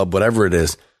 Continental Club, whatever it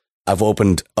is. I've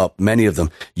opened up many of them.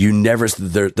 You never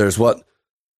there's what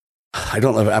I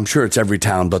don't know. I'm sure it's every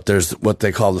town, but there's what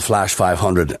they call the Flash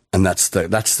 500, and that's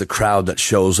the crowd that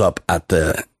shows up at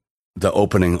the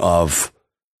opening of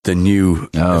the new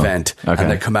event, okay.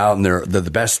 and they come out and they're the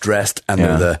best dressed,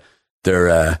 and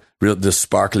they're real the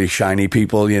sparkly shiny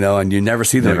people, you know, and you never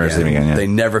see them again. Yeah. They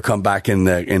never come back in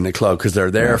the club because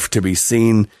they're there to be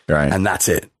seen, right. And that's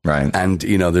it. Right. And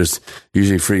you know, there's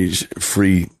usually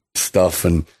free stuff,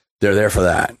 and they're there for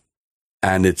that.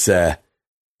 And it's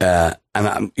and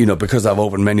I'm, you know, because I've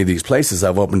opened many of these places,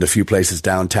 I've opened a few places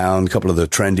downtown, a couple of the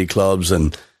trendy clubs,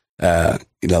 and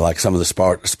you know, like some of the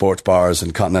sports bars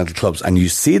and Continental clubs, and you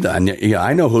see that, and you know,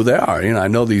 I know who they are. You know, I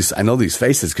know these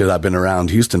faces because I've been around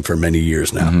Houston for many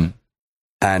years now. Mm-hmm.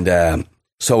 And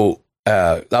so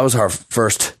that was our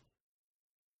first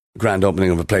grand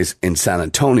opening of a place in San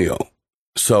Antonio.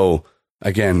 So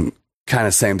again, kind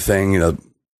of same thing. You know,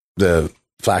 the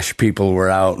flash people were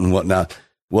out and whatnot.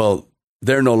 Well,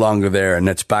 they're no longer there, and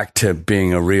it's back to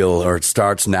being it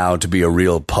starts now to be a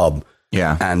real pub.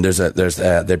 Yeah. And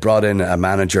they brought in a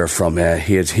manager from,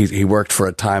 he worked for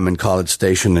a time in College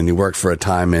Station, and he worked for a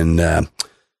time in,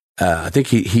 I think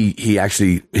he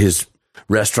actually, his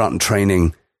restaurant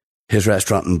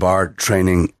and bar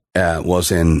training,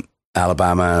 was in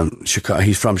Alabama, Chicago.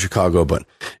 He's from Chicago, but,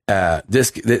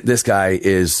 this guy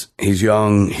he's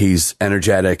young, he's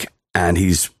energetic, and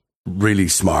he's really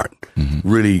smart. Mm-hmm.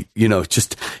 Really, you know,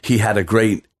 just, he had a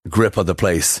great grip of the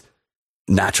place.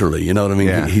 Naturally, you know what I mean?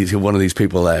 Yeah. He's one of these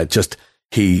people that just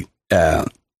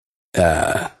not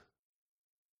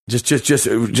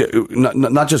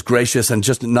just gracious, and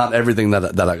just not everything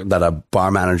that a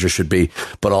bar manager should be,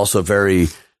 but also very,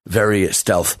 very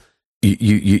stealth.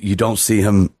 You don't see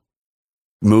him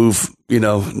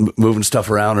moving stuff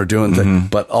around or doing things,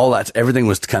 but everything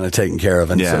was kind of taken care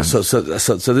of. And so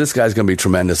this guy's going to be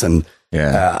tremendous. And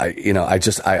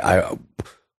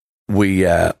we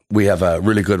have a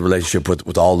really good relationship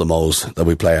with all the Mo's that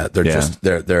we play at.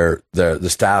 They're the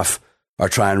staff are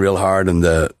trying real hard, and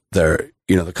the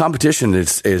competition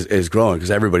is growing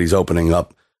because everybody's opening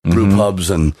up brew pubs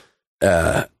and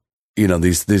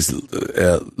these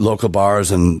local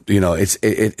bars, and you know it's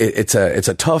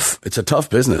a tough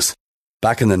business.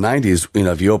 Back in the 90s, you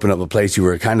know, if you open up a place, you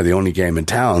were kind of the only game in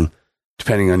town,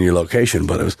 depending on your location.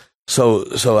 But it was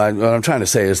what I'm trying to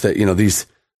say is that, you know, these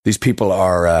people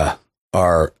are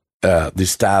the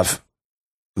staff,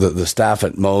 the staff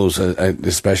at Mo's,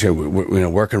 especially,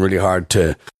 working really hard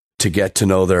to get to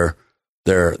know their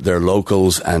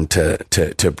locals, and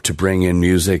to bring in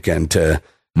music, and to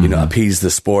appease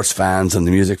the sports fans and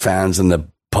the music fans and the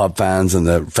pub fans and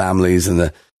the families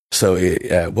and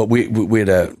what we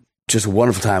had just a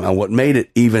wonderful time. And what made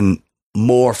it even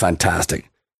more fantastic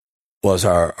was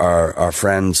our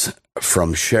friends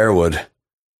from Sherwood,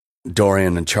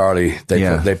 Dorian and Charlie.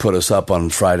 They put us up on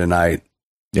Friday night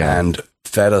and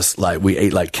fed us like we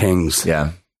ate like kings.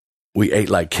 Yeah, we ate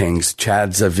like kings.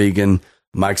 Chad's a vegan,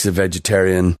 Mike's a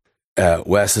vegetarian,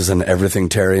 Wes is an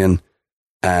everything-tarian,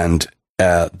 and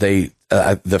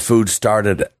the food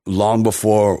started long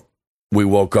before we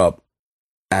woke up,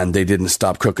 and they didn't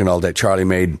stop cooking all day. Charlie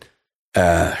made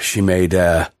 2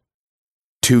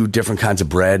 different kinds of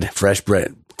bread, fresh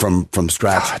bread from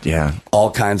scratch. God, yeah. All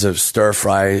kinds of stir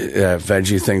fry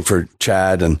veggie thing for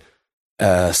Chad, and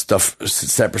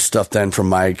separate stuff then for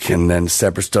Mike, and then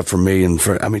separate stuff for me, and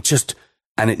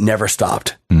it never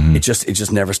stopped. Mm-hmm. It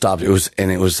just never stopped. It was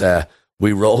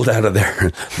we rolled out of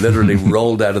there, literally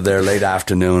rolled out of there late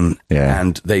afternoon,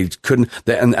 and they couldn't.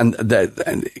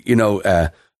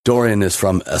 Dorian is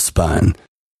from Spain.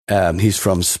 He's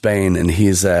from Spain, and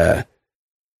he's kind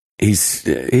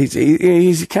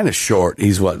of short.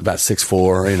 He's about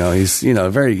 6'4". You know, he's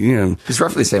very He's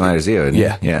roughly the same height as you. Isn't he?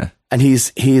 Yeah. And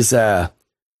he's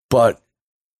but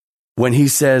when he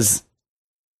says,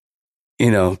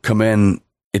 come in,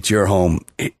 it's your home.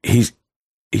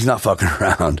 he's not fucking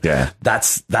around. Yeah.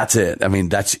 That's it. I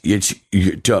mean,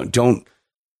 you don't,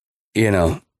 you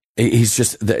know, he's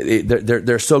just,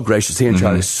 they're so gracious. He and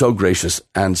Charlie are so gracious.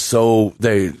 And so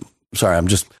sorry, I'm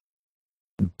just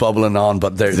bubbling on,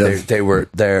 but they were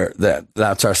there.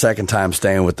 That's our second time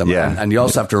staying with them. Yeah. And you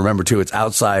also have to remember too, it's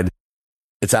outside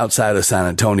of San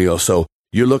Antonio. So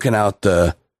you're looking out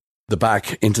the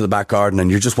back into the back garden and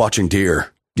you're just watching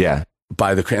deer. Yeah.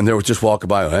 And they were just walking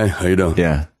by. Hey, how you doing?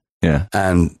 Yeah. Yeah.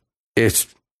 And it's,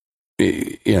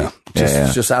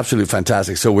 just absolutely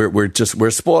fantastic. So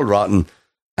we're spoiled rotten,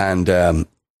 and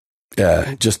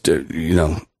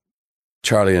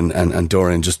Charlie and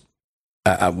Dorian just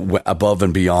above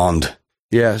and beyond.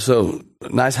 Yeah. So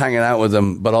nice hanging out with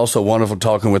them, but also wonderful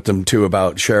talking with them too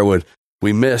about Sherwood.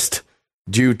 We missed,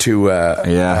 due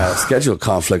to schedule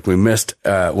conflict, we missed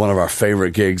one of our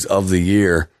favorite gigs of the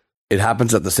year. It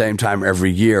happens at the same time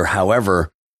every year.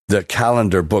 However, the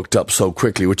calendar booked up so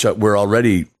quickly, which we're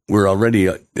already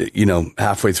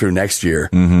halfway through next year.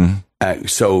 Mm-hmm.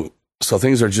 So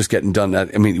things are just getting done.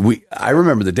 I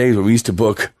remember the days when we used to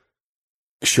book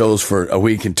shows for a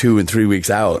week and 2 and 3 weeks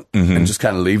out, and just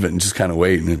kind of leave it and just kind of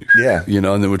wait, and and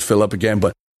then would fill up again.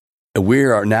 But we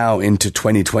are now into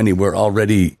 2020.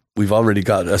 We've already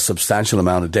got a substantial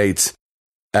amount of dates.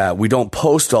 We don't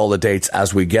post all the dates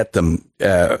as we get them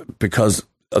because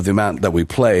of the amount that we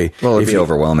play. Well, it'd be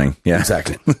overwhelming. Yeah,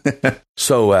 exactly.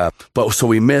 So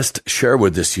we missed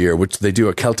Sherwood this year, which they do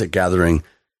a Celtic gathering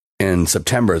in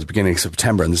September, at the beginning of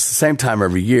September, and it's the same time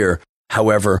every year.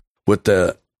 However, with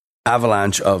the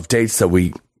avalanche of dates that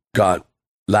we got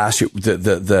last year,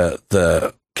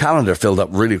 the calendar filled up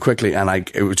really quickly, and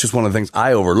it was just one of the things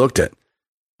I overlooked it.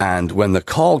 And when the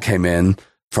call came in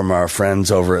from our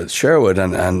friends over at Sherwood,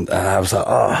 and I was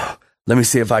like, let me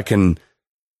see if I can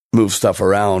move stuff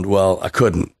around. Well, I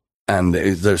couldn't. And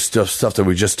there's just stuff that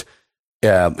we just,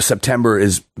 September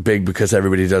is big because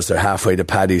everybody does their halfway to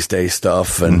Paddy's Day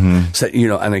stuff. And,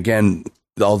 and again,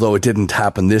 although it didn't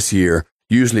happen this year,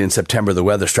 usually in September, the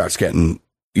weather starts getting,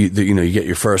 you get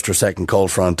your first or second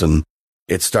cold front and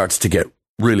it starts to get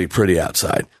really pretty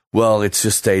outside. Well, it's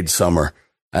just stayed summer,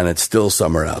 and it's still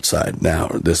summer outside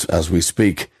now, as we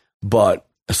speak. But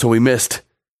so we missed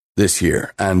this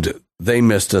year, and they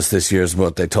missed us this year is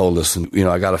what they told us. And,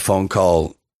 I got a phone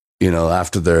call,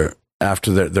 after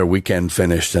their weekend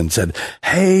finished, and said,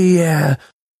 hey,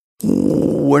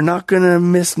 we're not going to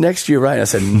miss next year, right? I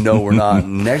said, no, we're not.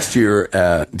 Next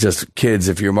year, just kids,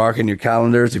 if you're marking your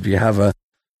calendars, if you have a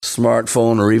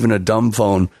smartphone or even a dumb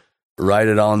phone, write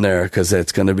it on there, because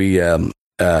it's going to be, do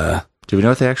we know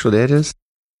what the actual date is?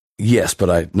 Yes,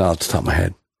 but not off the top of my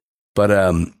head. But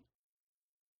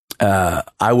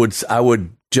I would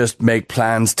just make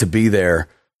plans to be there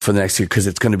for the next year, because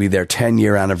it's going to be their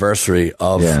 10-year anniversary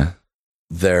of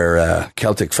their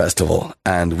Celtic festival,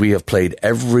 and we have played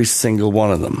every single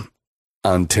one of them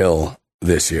until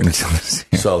this year.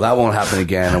 So that won't happen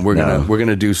again, and we're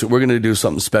gonna do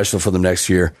something special for them next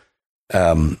year.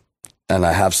 And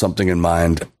I have something in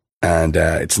mind, and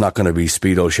it's not going to be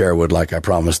Speedo Sherwood like I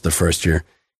promised the first year.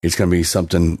 It's going to be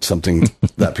something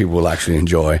that people will actually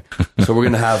enjoy. So we're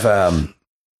going to have,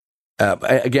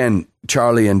 again,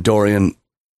 Charlie and Dorian.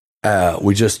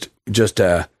 We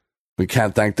we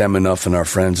can't thank them enough, and our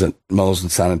friends at Moe's in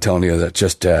San Antonio, that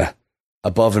just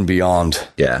above and beyond.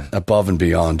 Yeah, above and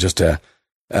beyond. Just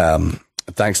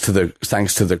thanks to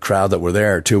the crowd that were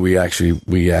there too. We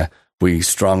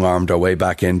strong-armed our way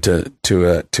back into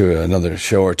another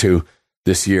show or two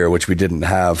this year, which we didn't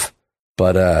have,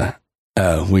 but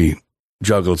we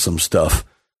juggled some stuff.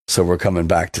 So we're coming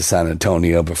back to San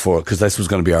Antonio because this was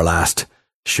going to be our last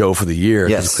show for the year.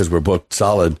 Yes, because we're booked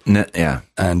solid. And now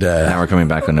we're coming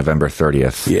back on November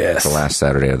 30th. Yes, the last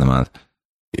Saturday of the month.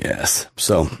 Yes,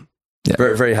 so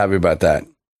very, very happy about that.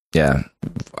 Yeah,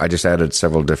 I just added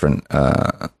several different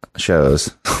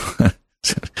shows.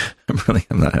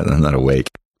 I'm not awake.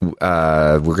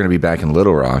 We're going to be back in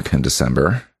Little Rock in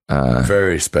December.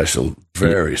 Very special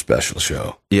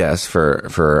show. Yes,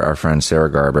 for our friend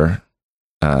Sarah Garber,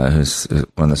 who's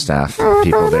one of the staff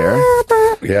people there.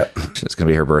 Yeah, it's going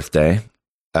to be her birthday.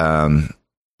 So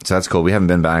that's cool. We haven't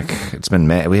been back. It's been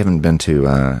May. We haven't been to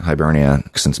Hibernia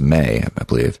since May, I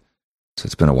believe. So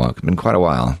it's been a while. It's been quite a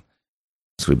while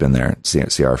since we've been there.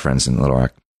 See our friends in Little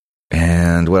Rock.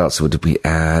 And what else did we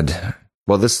add?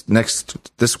 Well, this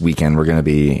weekend we're going to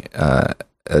be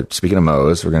speaking of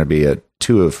Moe's, we're going to be at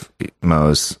 2 of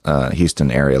Moe's Houston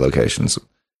area locations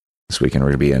this weekend.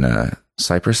 We're going to be in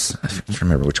Cypress. I can't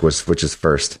remember which is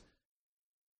first.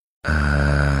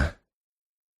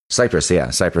 Cypress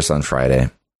on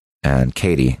Friday, and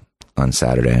Katy on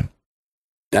Saturday.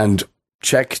 And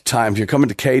check time. If you're coming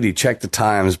to Katy, check the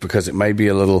times because it may be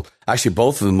a little. Actually,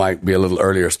 both of them might be a little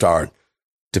earlier start,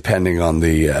 depending on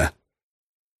the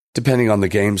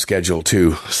game schedule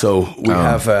too. So we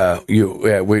have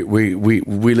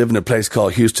we live in a place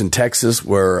called Houston, Texas,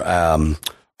 where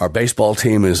our baseball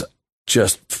team is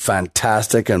just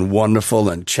fantastic and wonderful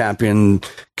and champion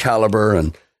caliber,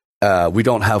 and we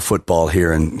don't have football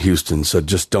here in Houston, so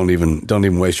just don't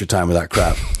even waste your time with that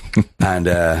crap. And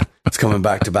it's coming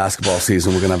back to basketball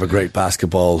season. We're gonna have a great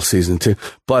basketball season too.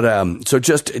 But so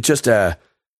just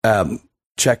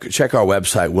check our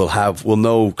website. We'll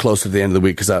know close to the end of the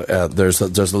week because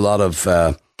there's a lot of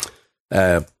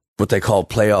what they call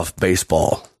playoff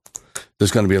baseball.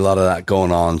 There's going to be a lot of that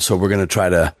going on. So we're going to try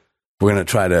to.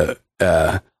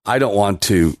 I don't want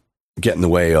to get in the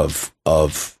way of our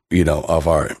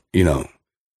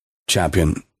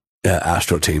champion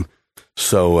Astro team.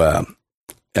 So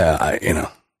I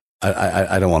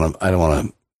don't want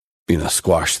to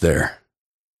squash their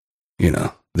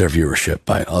viewership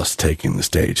by us taking the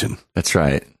stage. And that's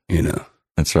right.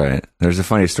 That's right. There's a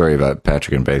funny story about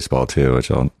Patrick and baseball too,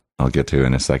 which I'll get to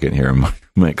in a second here. I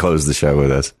might close the show with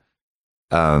this.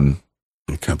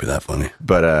 It can't be that funny.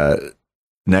 But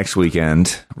next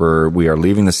weekend we are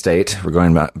leaving the state. We're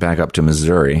going back up to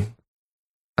Missouri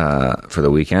for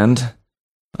the weekend.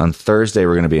 On Thursday,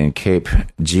 we're going to be in Cape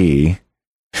G,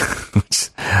 which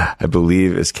I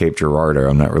believe is Cape Girardeau.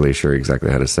 I'm not really sure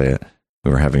exactly how to say it.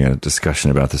 We were having a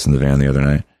discussion about this in the van the other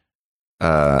night.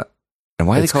 And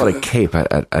why do they call it a cape?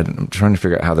 I'm trying to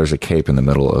figure out how there's a cape in the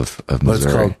middle of Missouri. Well, it's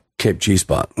called Cape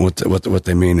G-Spot. What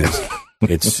they mean is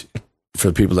it's for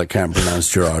the people that can't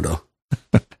pronounce Girardeau.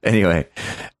 Anyway,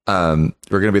 we're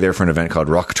going to be there for an event called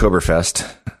Rocktoberfest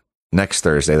next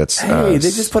Thursday. That's they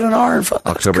just put an R in front.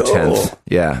 October 10th.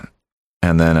 Yeah.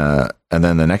 And then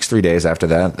the next 3 days after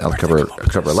that, October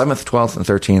 11th, 12th, and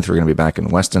 13th, we're going to be back in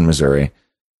Weston, Missouri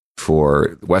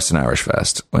for Weston Irish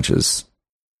Fest, which is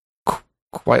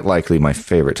quite likely my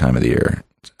favorite time of the year.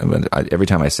 Every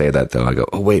time I say that, though, I go,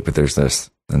 oh, wait, but there's this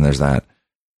and there's that.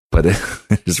 But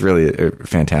it's really a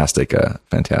fantastic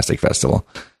festival,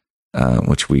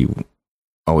 which we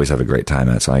always have a great time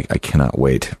at. So I cannot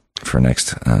wait for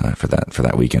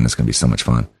that weekend. It's going to be so much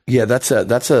fun. Yeah, that's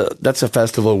a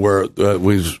festival where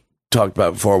we've talked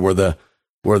about before, where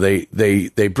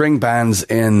they bring bands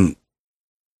in.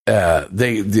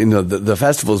 The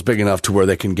festival is big enough to where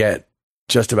they can get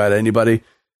just about anybody,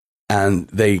 and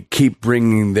they keep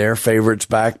bringing their favorites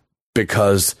back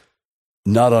because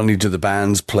not only do the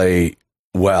bands play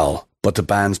well, but the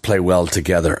bands play well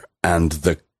together, and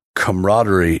the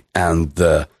camaraderie and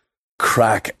the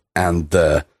crack and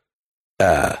the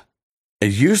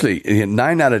usually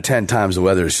 9 out of 10 times the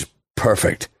weather is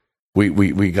perfect.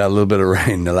 We got a little bit of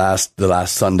rain the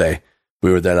last Sunday.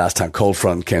 We were there last time. Cold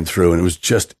front came through, and it was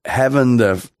just heaven.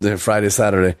 The Friday,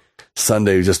 Saturday,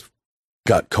 Sunday just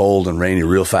got cold and rainy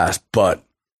real fast. But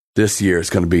this year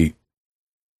it's going to be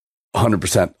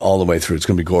 100% all the way through. It's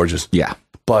going to be gorgeous. Yeah.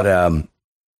 But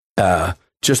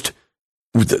just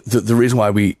the reason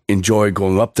why we enjoy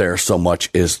going up there so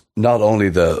much is not only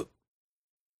the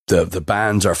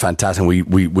bands are fantastic.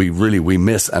 We really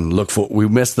miss and look for. We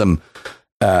miss them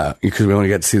because we only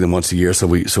get to see them once a year. So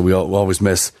we always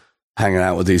miss hanging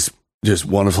out with these just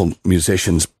wonderful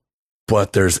musicians.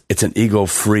 But it's an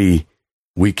ego-free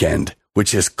weekend,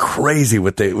 which is crazy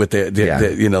with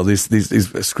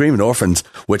these screaming orphans,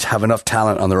 which have enough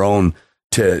talent on their own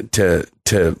to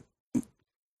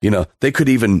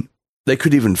they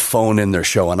could even phone in their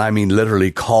show, and I mean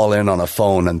literally call in on a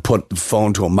phone and put the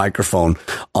phone to a microphone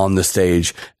on the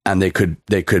stage, and they could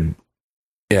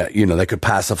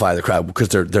pacify the crowd because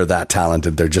they're that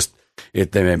talented. They're just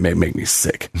they make me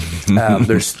sick.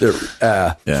 There's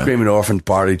Screaming Orphans,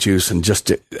 Barley Juice, and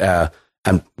just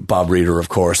and Bob Reeder, of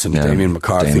course, and Damien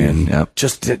McCarthy, and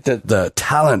just the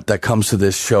talent that comes to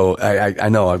this show. I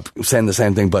know I'm saying the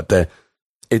same thing, but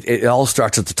it all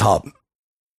starts at the top.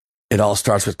 It all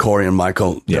starts with Corey and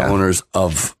Michael, the owners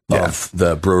of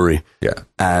the brewery. Yeah.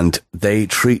 And they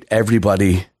treat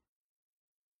everybody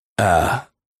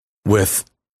with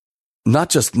not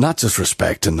just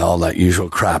respect and all that usual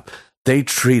crap. They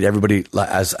treat everybody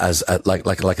as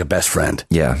like a best friend.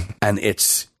 Yeah. And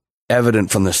it's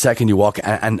evident from the second you walk,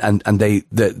 and they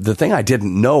the thing I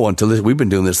didn't know until this, we've been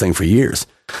doing this thing for years.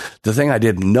 The thing I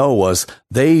didn't know was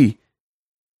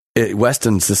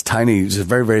Weston's this tiny, it's a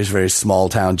very, very, very small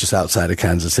town just outside of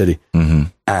Kansas City. Mm-hmm.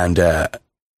 And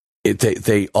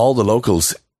they all the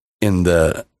locals in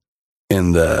the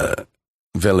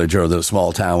village or the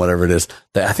small town, whatever it is,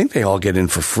 I think they all get in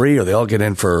for free, or they all get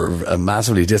in for a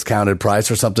massively discounted price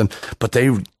or something, but they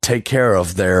take care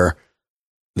of their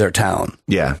their town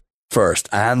Yeah. first,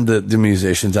 and the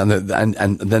musicians, and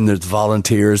then there's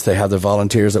volunteers. They have the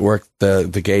volunteers that work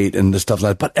the gate and the stuff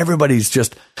like that. But everybody's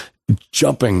just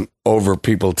jumping over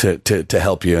people to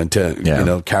help you and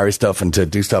to carry stuff and to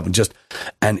do stuff,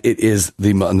 and it is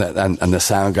and the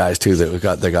sound guys too.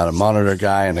 That they got a monitor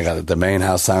guy, and they got the main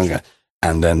house sound guy,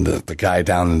 and then the guy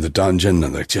down in the dungeon,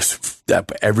 and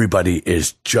everybody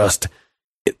is just.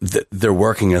 They're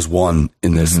working as one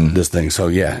in this thing. So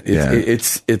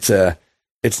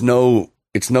it's no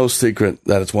secret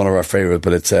that it's one of our favorites,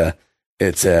 but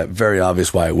it's very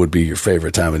obvious why it would be your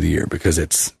favorite time of the year, because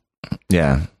it's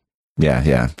yeah,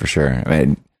 for sure. I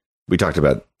mean, we talked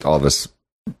about all of us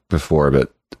before,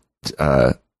 but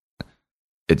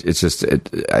it's just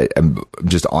I'm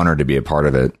just honored to be a part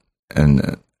of it,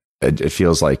 and it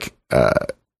feels like.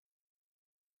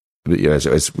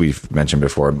 As we've mentioned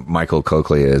before, Michael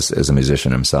Coakley is a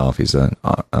musician himself. He's a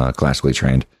classically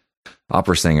trained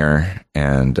opera singer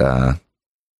and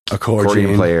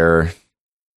accordion player.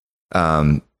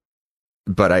 But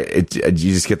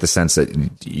you just get the sense that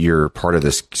you're part of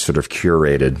this sort of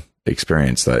curated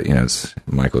experience that,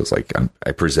 Michael's like,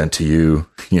 I present to you,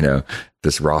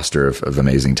 this roster of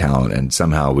amazing talent, and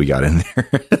somehow we got in there.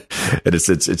 And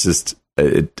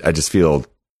I just feel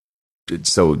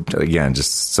so, again,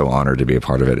 just so honored to be a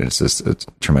part of it. And it's just a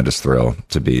tremendous thrill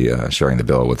to be sharing the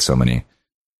bill with so many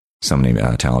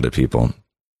talented people.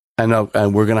 I know,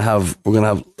 and we're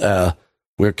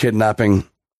kidnapping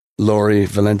Lori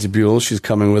Valenti Buell. She's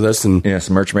coming with us, and yes,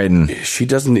 Merch Maiden. She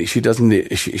doesn't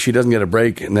get a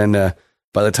break, and then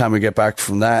by the time we get back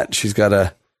from that, she's got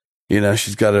to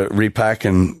repack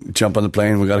and jump on the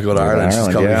plane. We got to go to Ireland. She's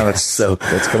coming. Yeah, that's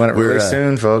coming up really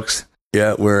soon, folks.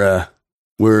 Yeah, we're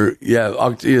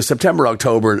September,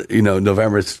 October,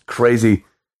 November. It's crazy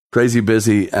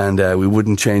busy, and we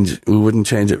wouldn't change it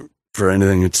for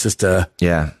anything. It's just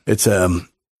it's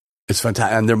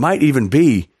fantastic, and there might even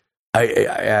be.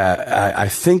 I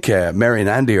think Mary and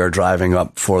Andy are driving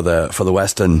up for the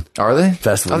Weston. Are they?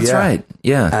 Festival? Oh, that's right.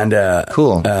 Yeah, and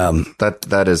cool.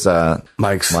 That is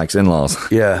Mike's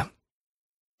in-laws. Yeah,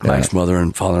 Mike's mother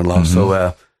and father-in-law.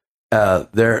 Mm-hmm. So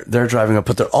they're driving up,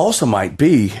 but there also might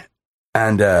be.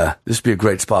 And this would be a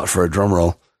great spot for a drum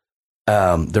roll.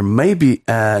 There may be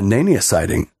a Nania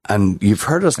sighting, and you've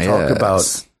heard us talk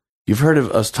about. You've heard of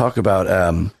us talk about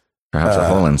perhaps a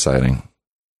Holland sighting.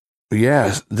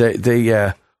 Yeah,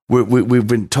 we've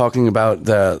been talking about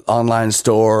the online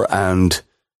store and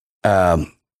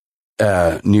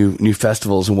new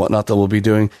festivals and whatnot that we'll be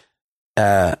doing.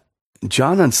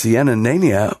 John and Sienna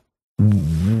Nania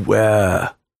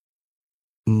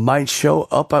might show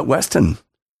up at Weston.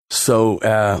 So,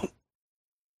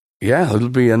 it'll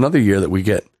be another year that we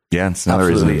get it's another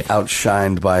reason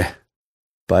outshined by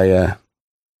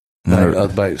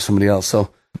somebody else. So,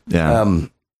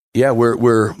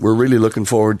 we're really looking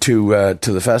forward to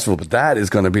the festival. But that is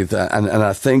going to be and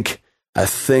I think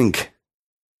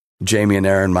Jamie and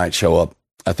Erin might show up.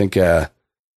 I think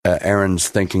Erin's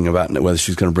thinking about whether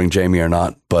she's going to bring Jamie or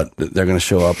not, but they're going to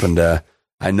show up, and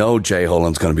I know Jay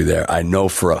Holland's going to be there. I know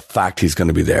for a fact he's going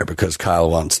to be there because Kyle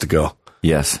wants to go.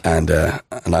 Yes. And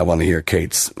I want to hear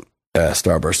Kate's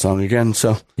Starburst song again.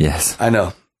 So yes, I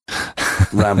know,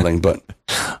 rambling, but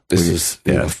this is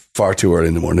far too early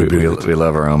in the morning. We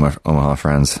love our Omaha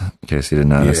friends, in case you didn't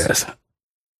notice.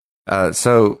 Yes.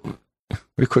 So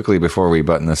really quickly before we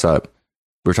button this up,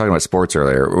 we were talking about sports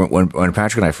earlier. When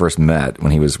Patrick and I first met,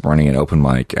 when he was running an open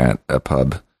mic at a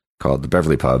pub called the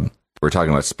Beverly Pub, we were talking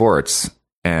about sports.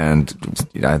 And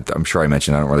I'm sure I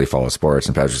mentioned I don't really follow sports.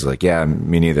 And Patrick's like, yeah,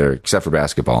 me neither, except for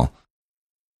basketball.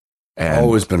 And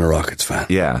always been a Rockets fan.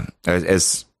 Yeah.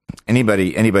 As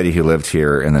anybody who lived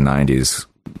here in the 90s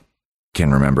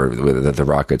can remember that the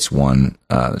Rockets won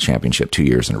the championship 2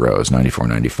 years in a row. It was 94,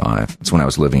 95. It's when I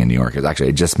was living in New York. I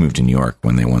just moved to New York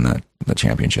when they won the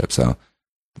championship. So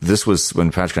this was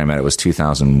when Patrick and I met. It was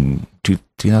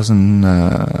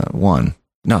 2001.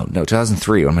 No,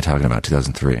 2003. What am I talking about?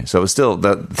 2003. So it was still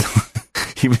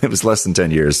even it was less than 10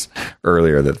 years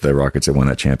earlier that the Rockets had won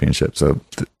that championship. So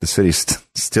the city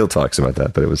still talks about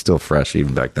that, but it was still fresh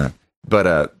even back then.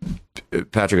 But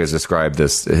Patrick has described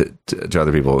this to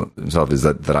other people himself, is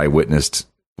that I witnessed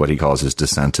what he calls his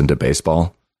descent into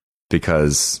baseball,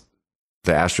 because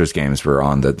the Astros games were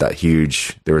on that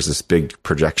huge. There was this big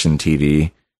projection TV,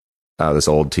 this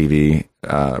old TV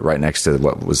right next to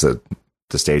what was the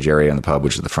stage area in the pub,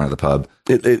 which is the front of the pub.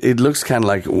 It looks kind of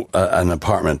like an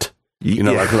apartment,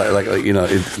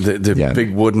 the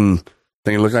big wooden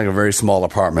thing. It looked like a very small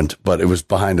apartment, but it was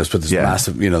behind us with this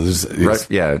massive,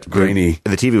 grainy.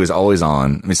 The TV was always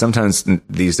on. I mean, sometimes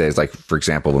these days, like for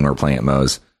example, when we were playing at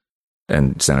Moe's,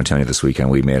 and San Antonio this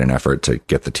weekend, we made an effort to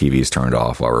get the TVs turned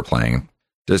off while we're playing.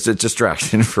 Just a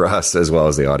distraction for us as well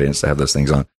as the audience to have those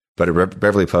things on. But at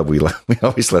Beverly Pub, we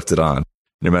always left it on,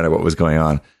 no matter what was going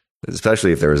on,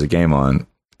 especially if there was a game on.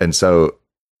 And so,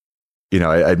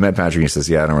 I met Patrick and he says,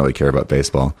 yeah, I don't really care about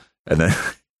baseball. And then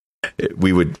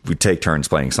we'd take turns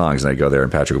playing songs, and I'd go there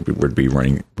and Patrick would be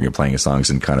playing his songs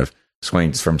and kind of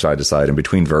swaying from side to side. And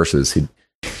between verses, he'd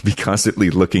be constantly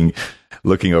looking at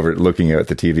the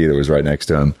TV that was right next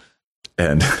to him.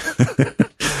 And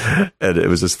and it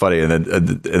was just funny. And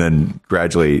then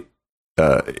gradually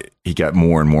he got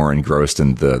more and more engrossed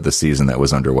in the season that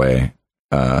was underway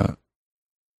at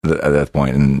that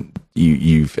point. And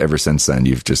you've ever since then,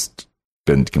 you've just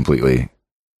been completely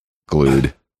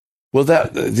glued. Well,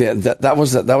 that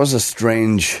was a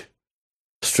strange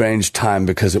time,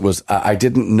 because it was, I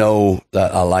didn't know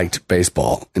that I liked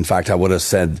baseball. In fact, I would have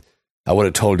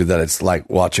told you that it's like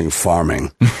watching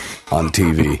farming on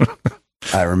TV.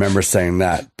 I remember saying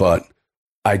that, but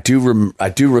I do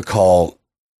recall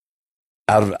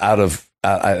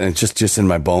it's just in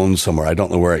my bones somewhere. I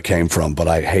don't know where it came from, but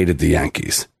I hated the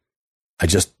Yankees. I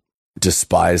just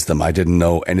despised them. I didn't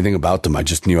know anything about them. I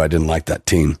just knew I didn't like that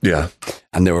team. Yeah.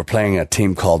 And they were playing a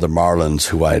team called the Marlins,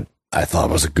 who I thought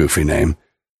was a goofy name.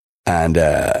 And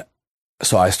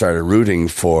so I started rooting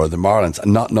for the Marlins,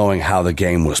 not knowing how the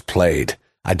game was played.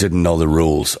 I didn't know the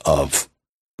rules of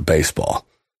baseball,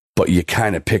 but you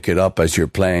kind of pick it up as you're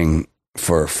playing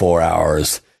for 4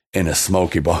 hours in a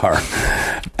smoky bar,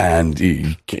 and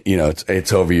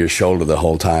it's over your shoulder the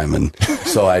whole time. And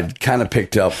so I kind of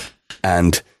picked up,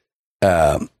 and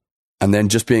then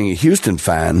just being a Houston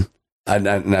fan,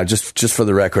 now just for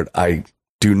the record, I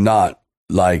do not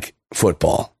like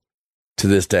football to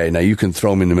this day. Now, you can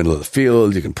throw me in the middle of the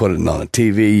field, you can put it on a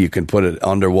TV, you can put it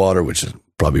underwater, which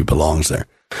probably belongs there,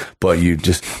 but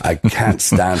I can't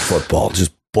stand football.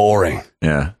 Just boring.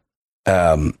 Yeah.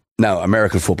 Now,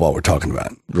 American football we're talking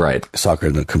about. Right. Soccer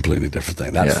is a completely different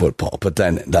thing. That's football. But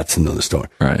then that's another story.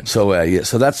 Right. So,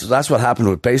 so that's what happened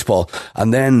with baseball.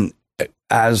 And then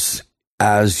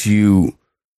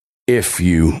if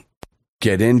you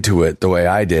get into it the way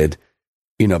I did,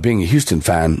 being a Houston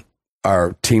fan,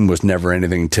 our team was never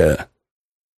anything to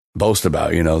boast about,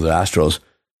 the Astros.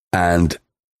 And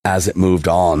as it moved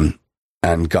on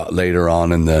and got later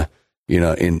on in the,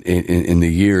 in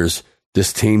the years,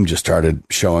 this team just started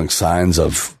showing signs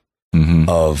of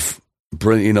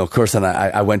brilliant, of course. And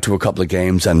I went to a couple of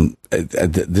games, and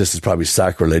this is probably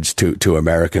sacrilege to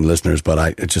American listeners, but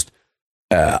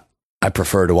I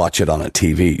prefer to watch it on a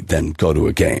TV than go to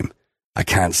a game. I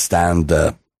can't stand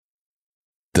the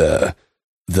Jumbotron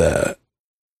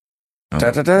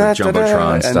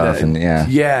stuff, and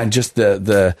and just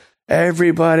the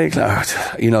everybody, to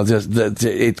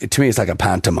me it's like a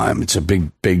pantomime. It's a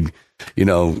big,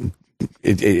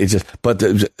 it just, but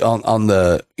on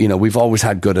the, we've always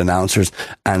had good announcers.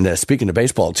 And speaking of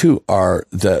baseball too, are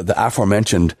the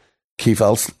aforementioned Kim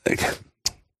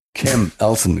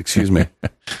Elson, excuse me.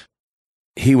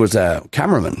 He was a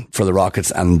cameraman for the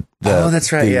Rockets and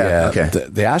that's right.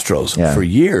 The Astros for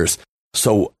years.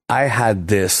 So I had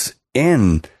this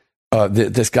in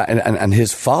this guy and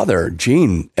his father,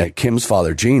 Gene, Kim's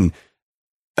father, Gene,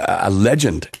 a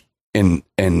legend in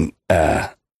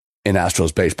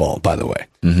Astros baseball, by the way.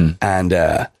 Mm-hmm.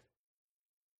 And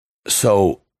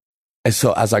so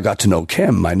as I got to know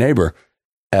Kim, my neighbor,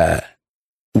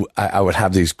 I would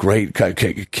have these great.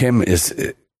 Kim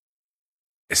is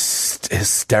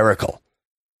hysterical.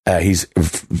 He's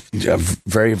a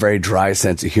very, very dry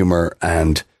sense of humor,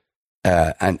 and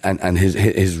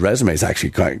his resume is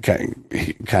actually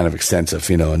kind of extensive,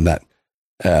 in that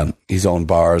he's owned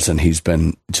bars, and he's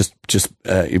been he's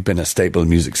been a staple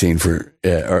music scene for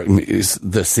or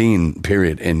the scene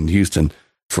period in Houston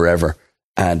forever,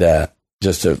 and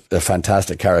just a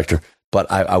fantastic character. But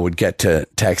I would get to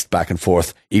text back and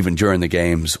forth even during the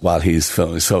games while he's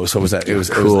filming. So it was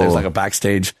like a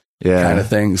backstage kind of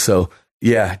thing. So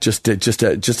yeah, just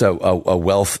a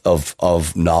wealth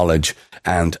of knowledge.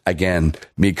 And again,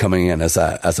 me coming in as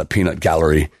a peanut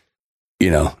gallery,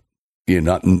 you're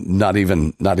not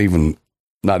even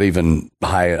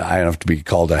high enough to be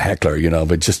called a heckler,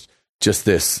 but just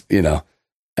this, a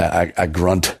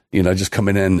grunt, just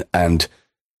coming in and,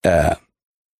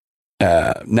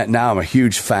 now I'm a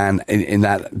huge fan in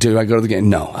that. Do I go to the game?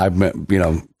 No,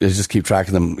 just keep track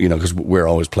of them, because we're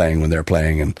always playing when they're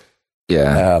playing. And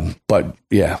but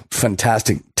yeah,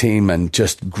 fantastic team, and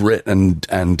just grit and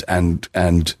talent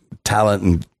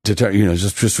and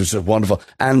just wonderful.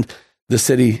 And the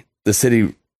city,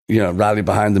 rallied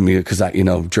behind them, because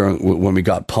during when we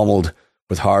got pummeled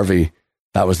with Harvey,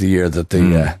 that was the year that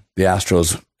the the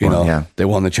Astros, they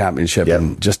won the championship,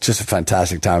 and just a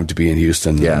fantastic time to be in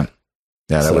Houston. Yeah.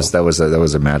 Yeah. That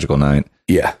was a magical night.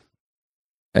 Yeah.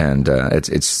 And,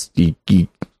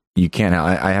 you can't,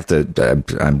 I have to,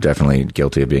 I'm definitely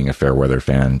guilty of being a fair weather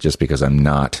fan just because I'm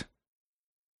not,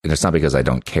 and it's not because I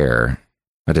don't care.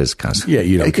 It is kind of,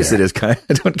 you don't because care. it is kind of,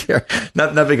 I don't care.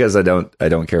 Not because I don't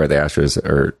care about the Astros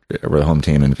or the home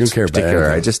team in particular.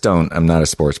 I just don't, I'm not a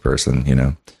sports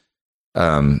person,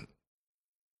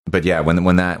 but yeah,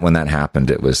 when that happened,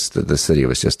 it was, the city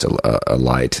was just a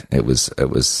light. It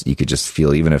was, you could just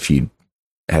feel, even if you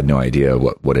had no idea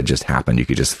what had just happened, you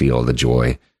could just feel the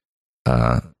joy,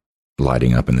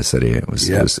 lighting up in the city. It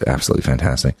was absolutely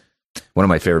fantastic. One of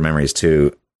my favorite memories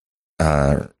too,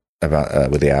 about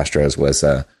with the Astros was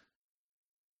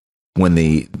when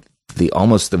there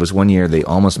was one year they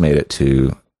almost made it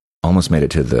to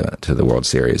the World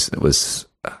Series. It was,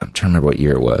 I'm trying to remember what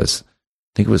year it was.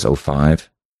 I think it was 2005.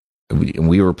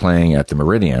 We were playing at the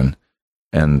Meridian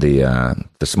and the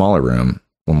smaller room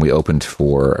when we opened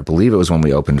for, I believe it was when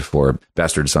we opened for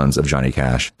Bastard Sons of Johnny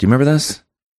Cash. Do you remember this?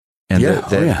 And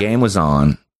the game was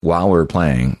on while we were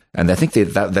playing, and I think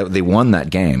they won that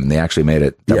game. They actually made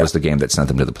it. That was the game that sent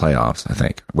them to the playoffs, I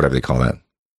think, whatever they call that.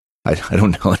 I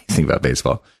don't know anything about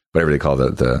baseball. Whatever they call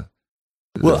the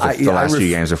last few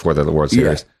games before the World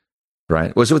Series,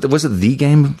 right? Was it the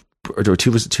game or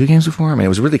two? Was it 2 games before? I mean, it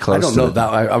was really close. I don't know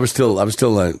that. I was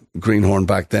still a greenhorn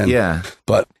back then. Yeah,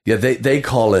 but they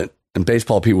call it, and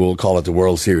baseball people will call it the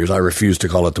World Series. I refuse to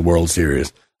call it the World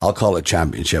Series. I'll call it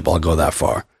championship. I'll go that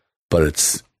far, but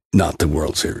it's not the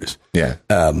World Series. Yeah.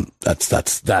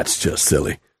 That's just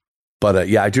silly. But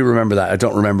I do remember that. I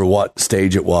don't remember what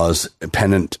stage it was,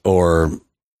 pennant or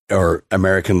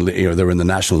American, they were in the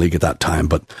National League at that time,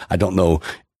 but I don't know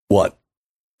what,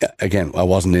 again, I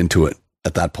wasn't into it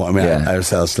at that point. I mean, I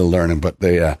was still learning, but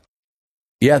the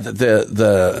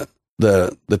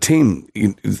team,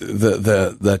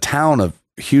 the town of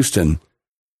Houston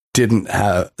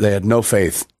they had no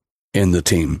faith in the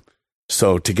team.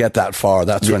 So to get that far,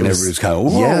 that's when everybody was kind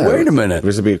of, whoa, wait a minute. It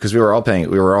was because we were all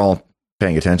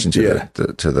paying attention to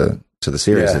the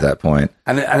series at that point.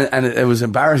 And it was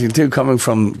embarrassing too, coming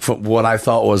from what I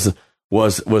thought was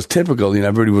typical.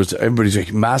 Everybody's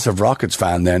a massive Rockets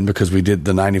fan then, because we did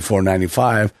the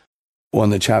 94-95,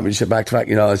 won the championship back to back.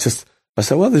 It's just, I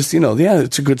said, well, this,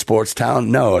 it's a good sports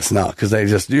town. No, it's not, because they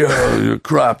just,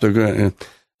 crap, they're going.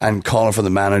 And calling for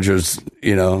the managers,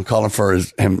 calling for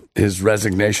his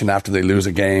resignation after they lose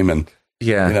a game, and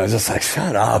just like,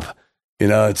 shut up,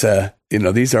 it's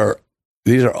these are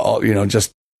all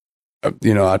just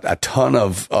a ton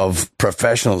of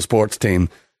professional sports teams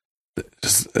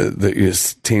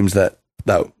that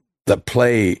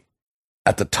play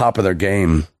at the top of their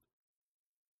game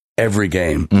every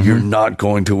game. Mm-hmm. You're not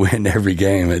going to win every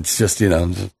game. It's just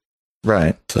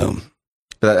right. So.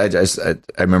 But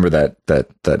I remember that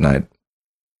night,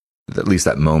 at least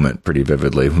that moment, pretty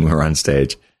vividly when we were on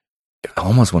stage. I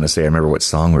almost want to say I remember what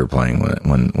song we were playing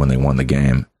when they won the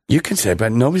game. You can say,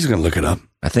 but nobody's going to look it up.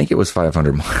 I think it was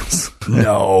 500 Miles.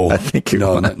 No, I think it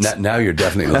was. Now you're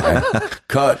definitely lying.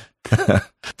 Cut. but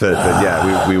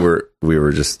yeah, we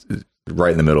were just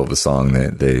right in the middle of the song.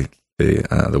 The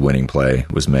winning play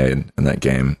was made in that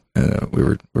game. We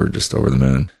were just over the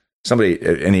moon. Somebody,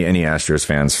 any Astros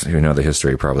fans who know the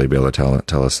history, probably be able to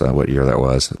tell us what year that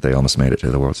was. They almost made it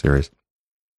to the World Series.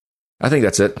 I think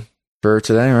that's it for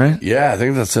today, right? Yeah, I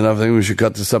think that's enough. I think we should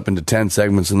cut this up into 10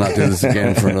 segments and not do this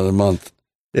again for another month.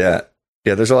 Yeah.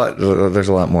 There's a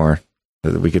lot more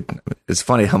that we could. It's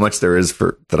funny how much there is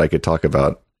that I could talk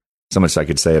about. So much I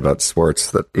could say about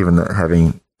sports that even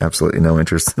having absolutely no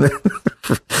interest in it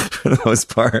for the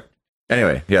most part.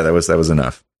 Anyway, that was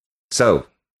enough. So.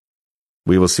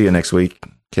 We will see you next week,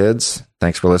 kids.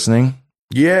 Thanks for listening.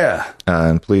 Yeah.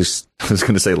 And please, I was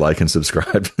going to say like and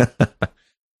subscribe.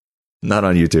 Not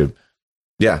on YouTube.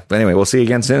 Yeah. But anyway, we'll see you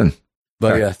again soon.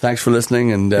 But thanks for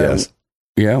listening. And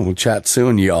we'll chat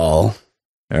soon, y'all.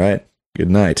 All right. Good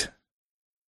night.